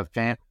one is a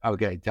fan.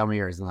 Okay, tell me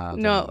yours.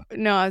 No,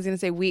 I was gonna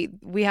say we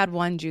had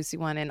one juicy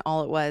one, and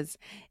all it was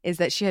is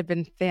that she had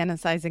been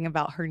fantasizing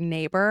about her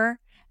neighbor,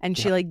 and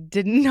she like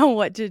didn't know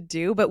what to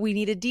do, but we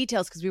needed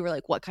details because we were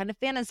like, what kind of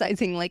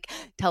fantasizing? Like,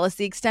 tell us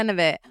the extent of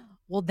it.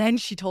 Well, then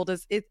she told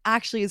us it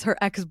actually is her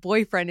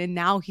ex-boyfriend, and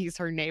now he's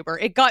her neighbor.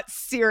 It got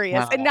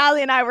serious. And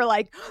Natalie and I were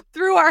like,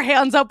 threw our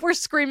hands up. We're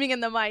screaming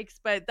in the mics,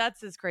 but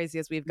that's as crazy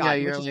as we've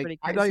gotten, which is pretty crazy.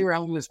 I thought you were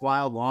having this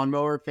wild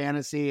lawnmower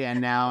fantasy, and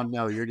now,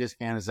 no, you're just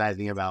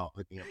fantasizing about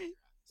hooking up.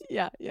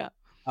 Yeah.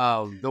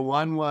 The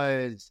one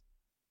was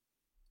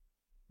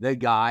the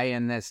guy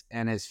and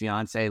his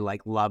fiance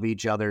like love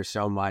each other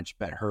so much,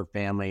 but her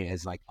family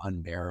is like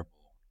unbearable.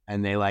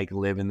 And they like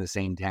live in the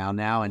same town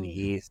now, and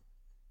he's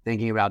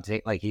thinking about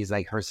he's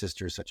like, her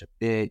sister's such a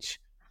bitch,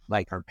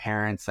 like her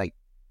parents, like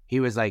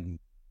he's like,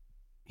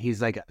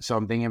 so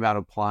I'm thinking about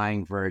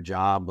applying for a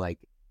job like,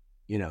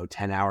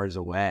 10 hours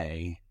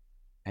away,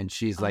 and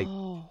she's like,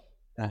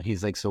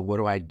 he's like, so what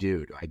do I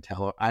do? Do I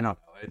tell her? I don't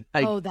know.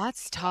 Like,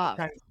 that's tough.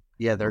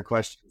 Yeah, there are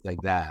questions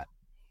like that.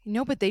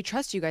 No, but they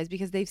trust you guys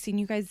because they've seen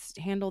you guys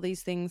handle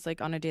these things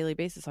like on a daily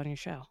basis on your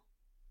show.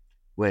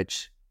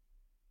 Which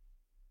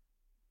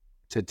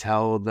to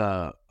tell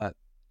a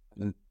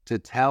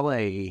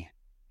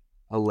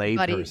lay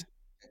person,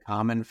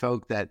 common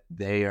folk, that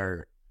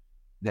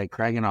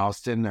Craig and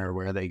Austen are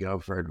where they go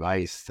for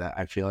advice, that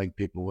I feel like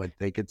people would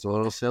think it's a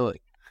little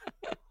silly.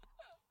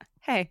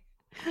 Hey,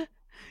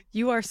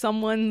 you are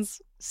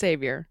someone's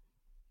savior.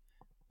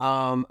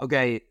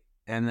 Okay,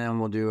 and then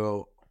we'll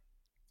do.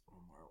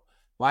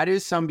 Why do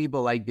some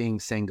people like being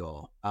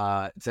single?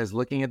 It says,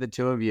 looking at the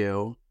two of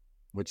you,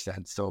 which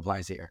that still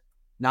applies here.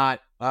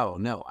 Not, oh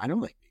no, I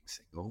don't like being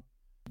single.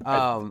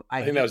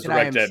 I think that was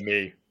directed at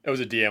me. That was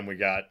a DM we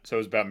got, so it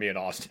was about me and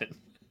Austen.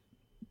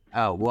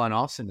 Oh, well, and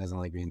Austen doesn't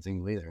like being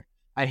single either.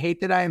 I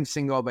hate that I am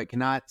single, but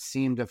cannot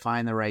seem to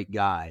find the right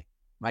guy.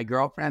 My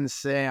girlfriends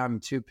say I'm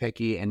too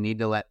picky and need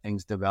to let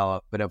things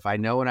develop, but if I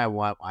know what I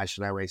want, why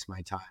should I waste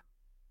my time?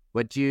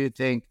 What do you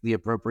think the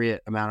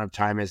appropriate amount of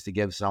time is to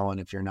give someone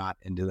if you're not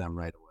into them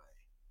right away?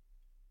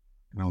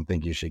 I don't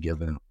think you should give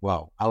them.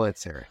 Well, I'll let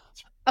Sarah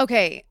answer.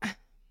 Okay.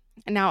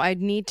 Now I'd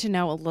need to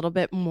know a little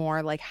bit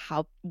more, like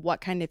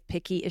what kind of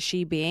picky is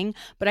she being?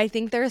 But I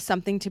think there is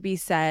something to be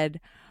said,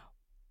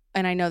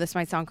 and I know this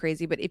might sound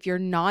crazy, but if you're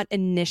not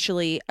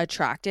initially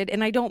attracted,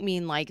 and I don't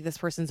mean like this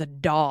person's a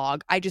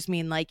dog, I just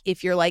mean like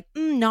if you're like,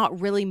 not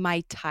really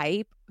my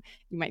type,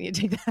 you might need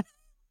to take that.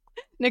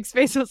 Nick's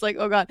face was like,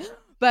 oh God.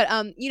 But,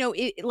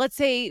 let's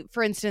say,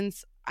 for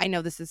instance, I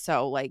know this is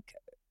so like,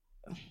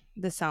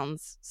 this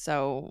sounds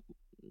so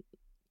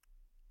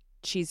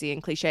cheesy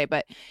and cliche,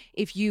 but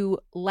if you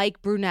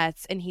like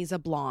brunettes and he's a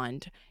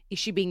blonde, is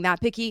she being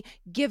that picky?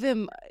 Give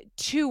him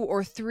 2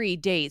 or 3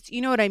 dates.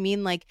 You know what I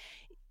mean? Like,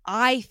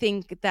 I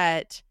think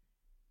that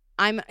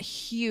I'm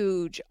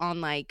huge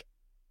on like,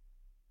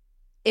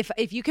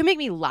 if you can make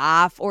me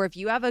laugh, or if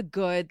you have a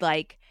good,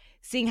 like,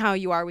 seeing how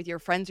you are with your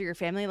friends or your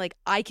family, like,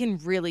 I can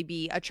really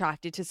be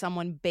attracted to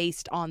someone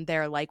based on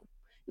their, like,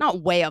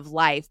 not way of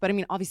life, but I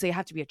mean, obviously I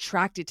have to be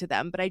attracted to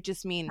them, but I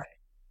just mean,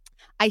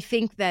 I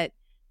think that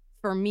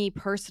for me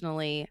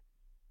personally,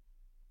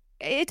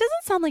 it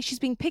doesn't sound like she's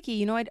being picky.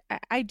 You know,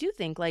 I do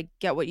think, like,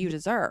 get what you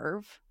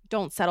deserve.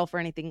 Don't settle for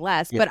anything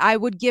less. Yeah. But I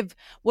would give,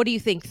 what do you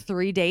think,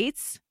 3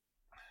 dates?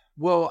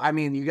 Well, I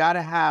mean, you got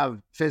to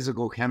have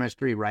physical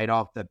chemistry right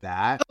off the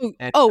bat.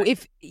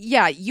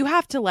 You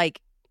have to,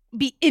 like,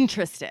 be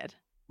interested.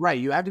 Right.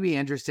 You have to be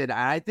interested.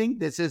 I think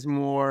this is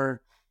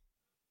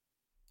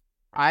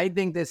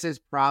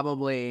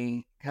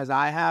probably because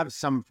I have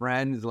some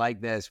friends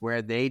like this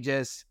where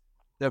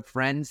the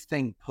friends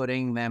think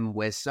putting them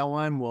with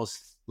someone will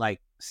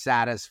like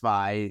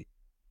satisfy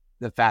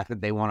the fact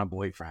that they want a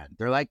boyfriend.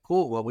 They're like,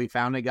 cool, well, we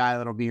found a guy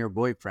that'll be your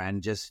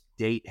boyfriend. Just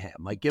date him.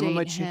 Like, give him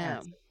a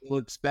chance. It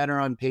looks better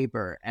on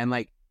paper. And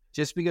like,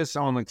 just because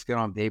someone looks good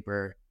on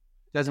paper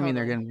doesn't mean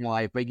they're going to be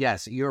life. But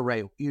yes, you're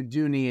right. You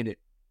do need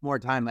more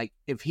time. Like,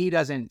 if he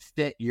doesn't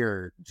fit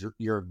your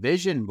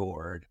vision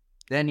board,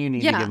 then you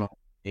need to give him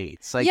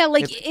dates. Like,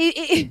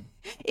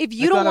 if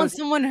you don't want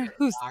someone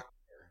who's,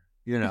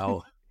 you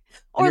know,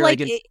 or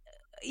like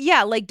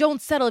like,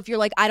 don't settle if you're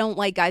like, I don't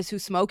like guys who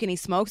smoke, and he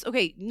smokes.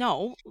 Okay,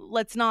 no,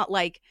 let's not,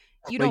 like,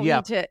 you don't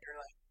need to.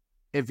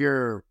 If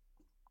you're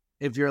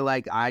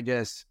like, I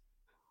just,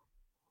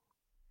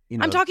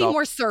 I'm talking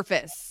more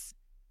surface.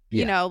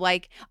 You know,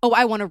 like, oh,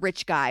 I want a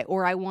rich guy,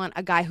 or I want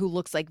a guy who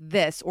looks like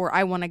this, or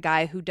I want a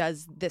guy who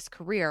does this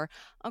career.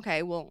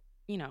 Okay, well,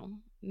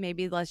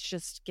 maybe let's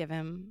just give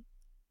him,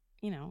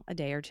 a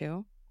day or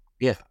 2.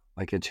 Yeah,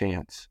 like a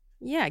chance.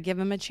 Yeah, give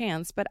him a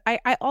chance. But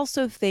I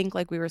also think,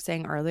 like we were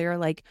saying earlier,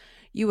 like,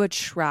 you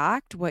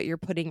attract what you're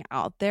putting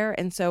out there.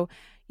 And so,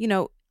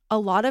 a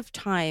lot of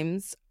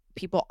times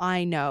people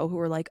I know who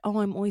are like, oh,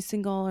 I'm always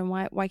single, and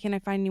why can't I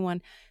find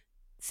anyone?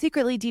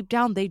 Secretly, deep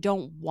down, they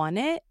don't want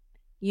it.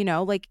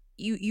 Like,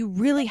 you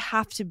really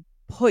have to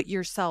put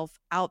yourself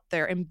out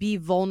there and be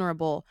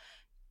vulnerable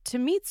to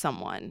meet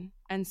someone.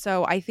 And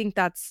so I think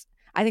that's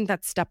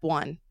step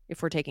 1.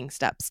 If we're taking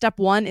steps, step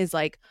 1 is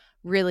like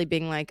really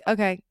being like,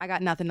 okay, I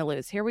got nothing to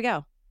lose. Here we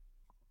go.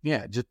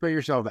 Yeah, just put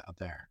yourself out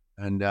there,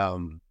 and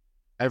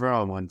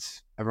everyone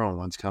wants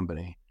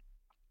company.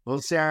 Well,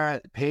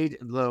 Sarah, Paige,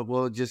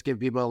 we'll just give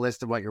people a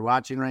list of what you're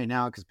watching right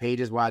now, because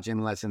Paige is watching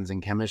Lessons in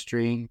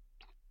Chemistry.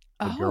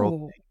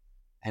 Oh,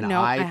 and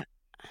no,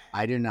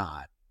 I do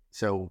not.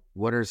 So,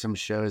 what are some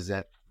shows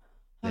that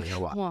you're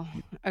watching? Well,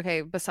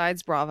 okay.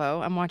 Besides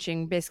Bravo, I'm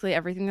watching basically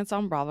everything that's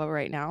on Bravo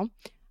right now.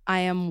 I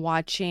am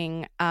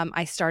watching.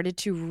 I started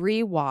to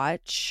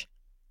rewatch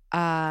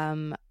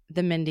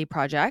The Mindy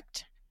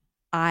Project.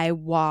 I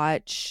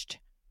watched,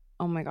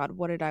 oh my God,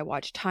 what did I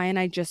watch? Ty and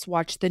I just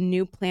watched the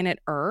new Planet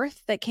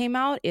Earth that came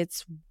out.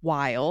 It's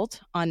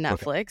wild on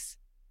Netflix.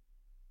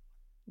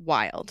 Okay.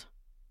 Wild.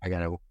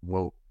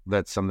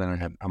 That's something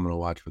I'm going to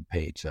watch with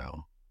Paige,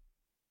 so.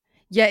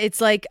 Yeah, it's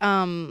like,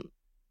 I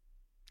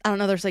don't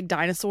know, there's like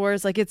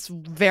dinosaurs. Like, it's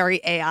very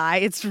AI.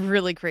 It's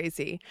really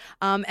crazy.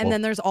 And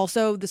then there's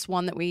also this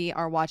one that we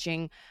are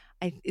watching.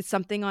 It's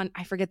something on,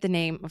 I forget the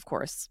name, of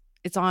course.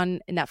 It's on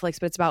Netflix,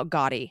 but it's about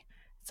Gotti.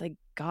 It's like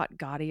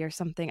Gotti or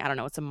something. I don't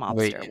know. It's a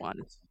mobster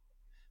one.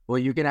 Well,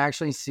 you can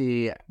actually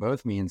see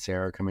both me and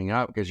Sarah coming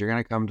up, because you're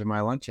going to come to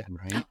my luncheon,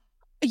 right?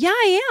 Yeah,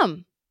 I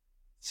am.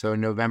 So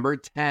November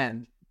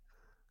 10th,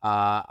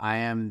 I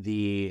am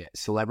the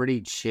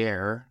celebrity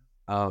chair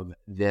of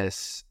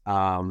this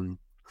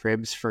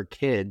Cribs for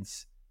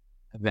Kids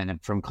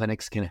event from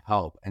Clinics Can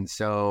Help. And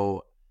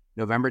so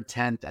November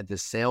 10th at the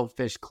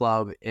Sailfish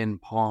Club in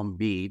Palm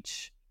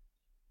Beach,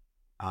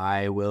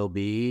 I will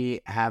be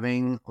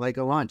having like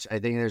a lunch. I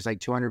think there's like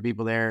 200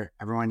 people there.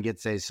 Everyone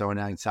gets a So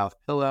Nice South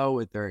pillow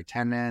with their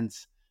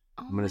attendance.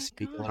 I'm going to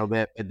speak a little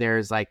bit, but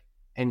there's like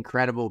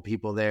incredible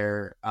people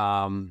there.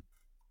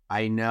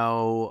 I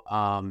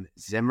know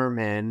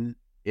Zimmerman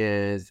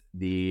is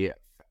the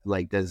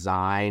like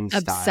design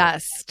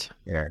obsessed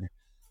style.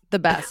 The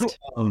best.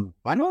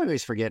 Why do I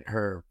always forget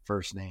her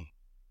first name?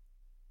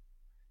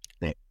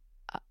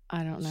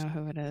 I don't know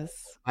who it is.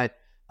 But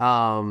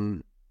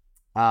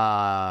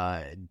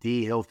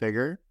D.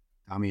 Hilfiger,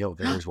 Tommy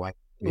Hilfiger's wife,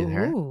 be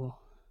there.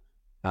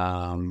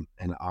 And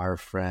our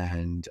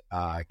friend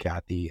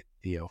Kathy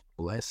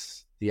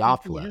Theophilus.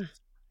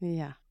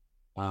 Yeah.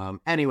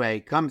 Anyway,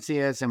 come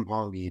see us in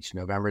Palm Beach,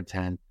 November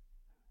 10th,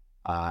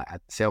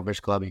 at the Sailfish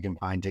Club. You can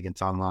find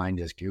tickets online.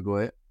 Just Google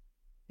it.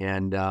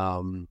 And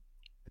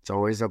it's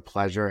always a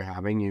pleasure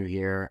having you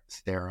here,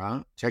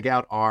 Sarah. Check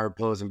out our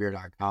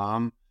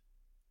pillowsandbeer.com.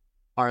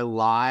 Our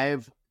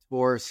live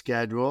tour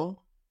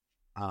schedule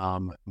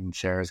And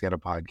Sarah's got a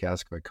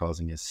podcast called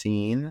Causing a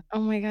Scene. Oh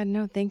my God,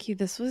 no, thank you.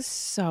 This was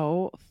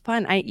so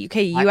fun.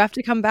 You have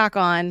to come back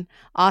on.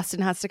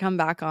 Austen has to come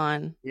back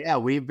on. Yeah,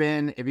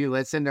 if you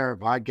listen to our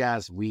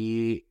podcast,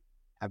 we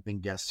have been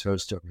guest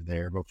hosts over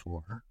there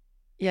before.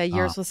 Yeah,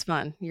 yours was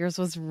fun. Yours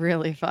was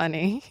really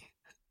funny.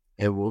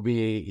 It will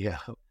be,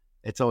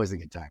 it's always a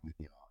good time with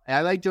you all. And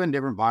I like doing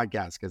different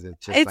podcasts because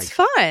it's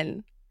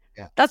fun.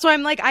 Yeah. That's why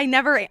I'm like,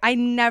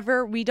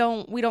 we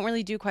don't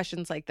really do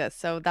questions like this.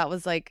 So that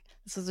was like,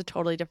 this was a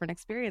totally different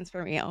experience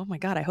for me. Oh my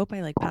God, I hope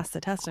I like passed the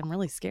test. I'm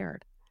really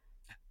scared.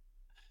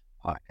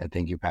 I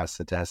think you passed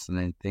the test, and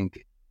I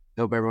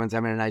hope everyone's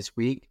having a nice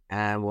week,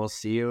 and we'll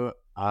see you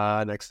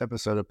next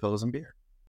episode of Pills and Beer.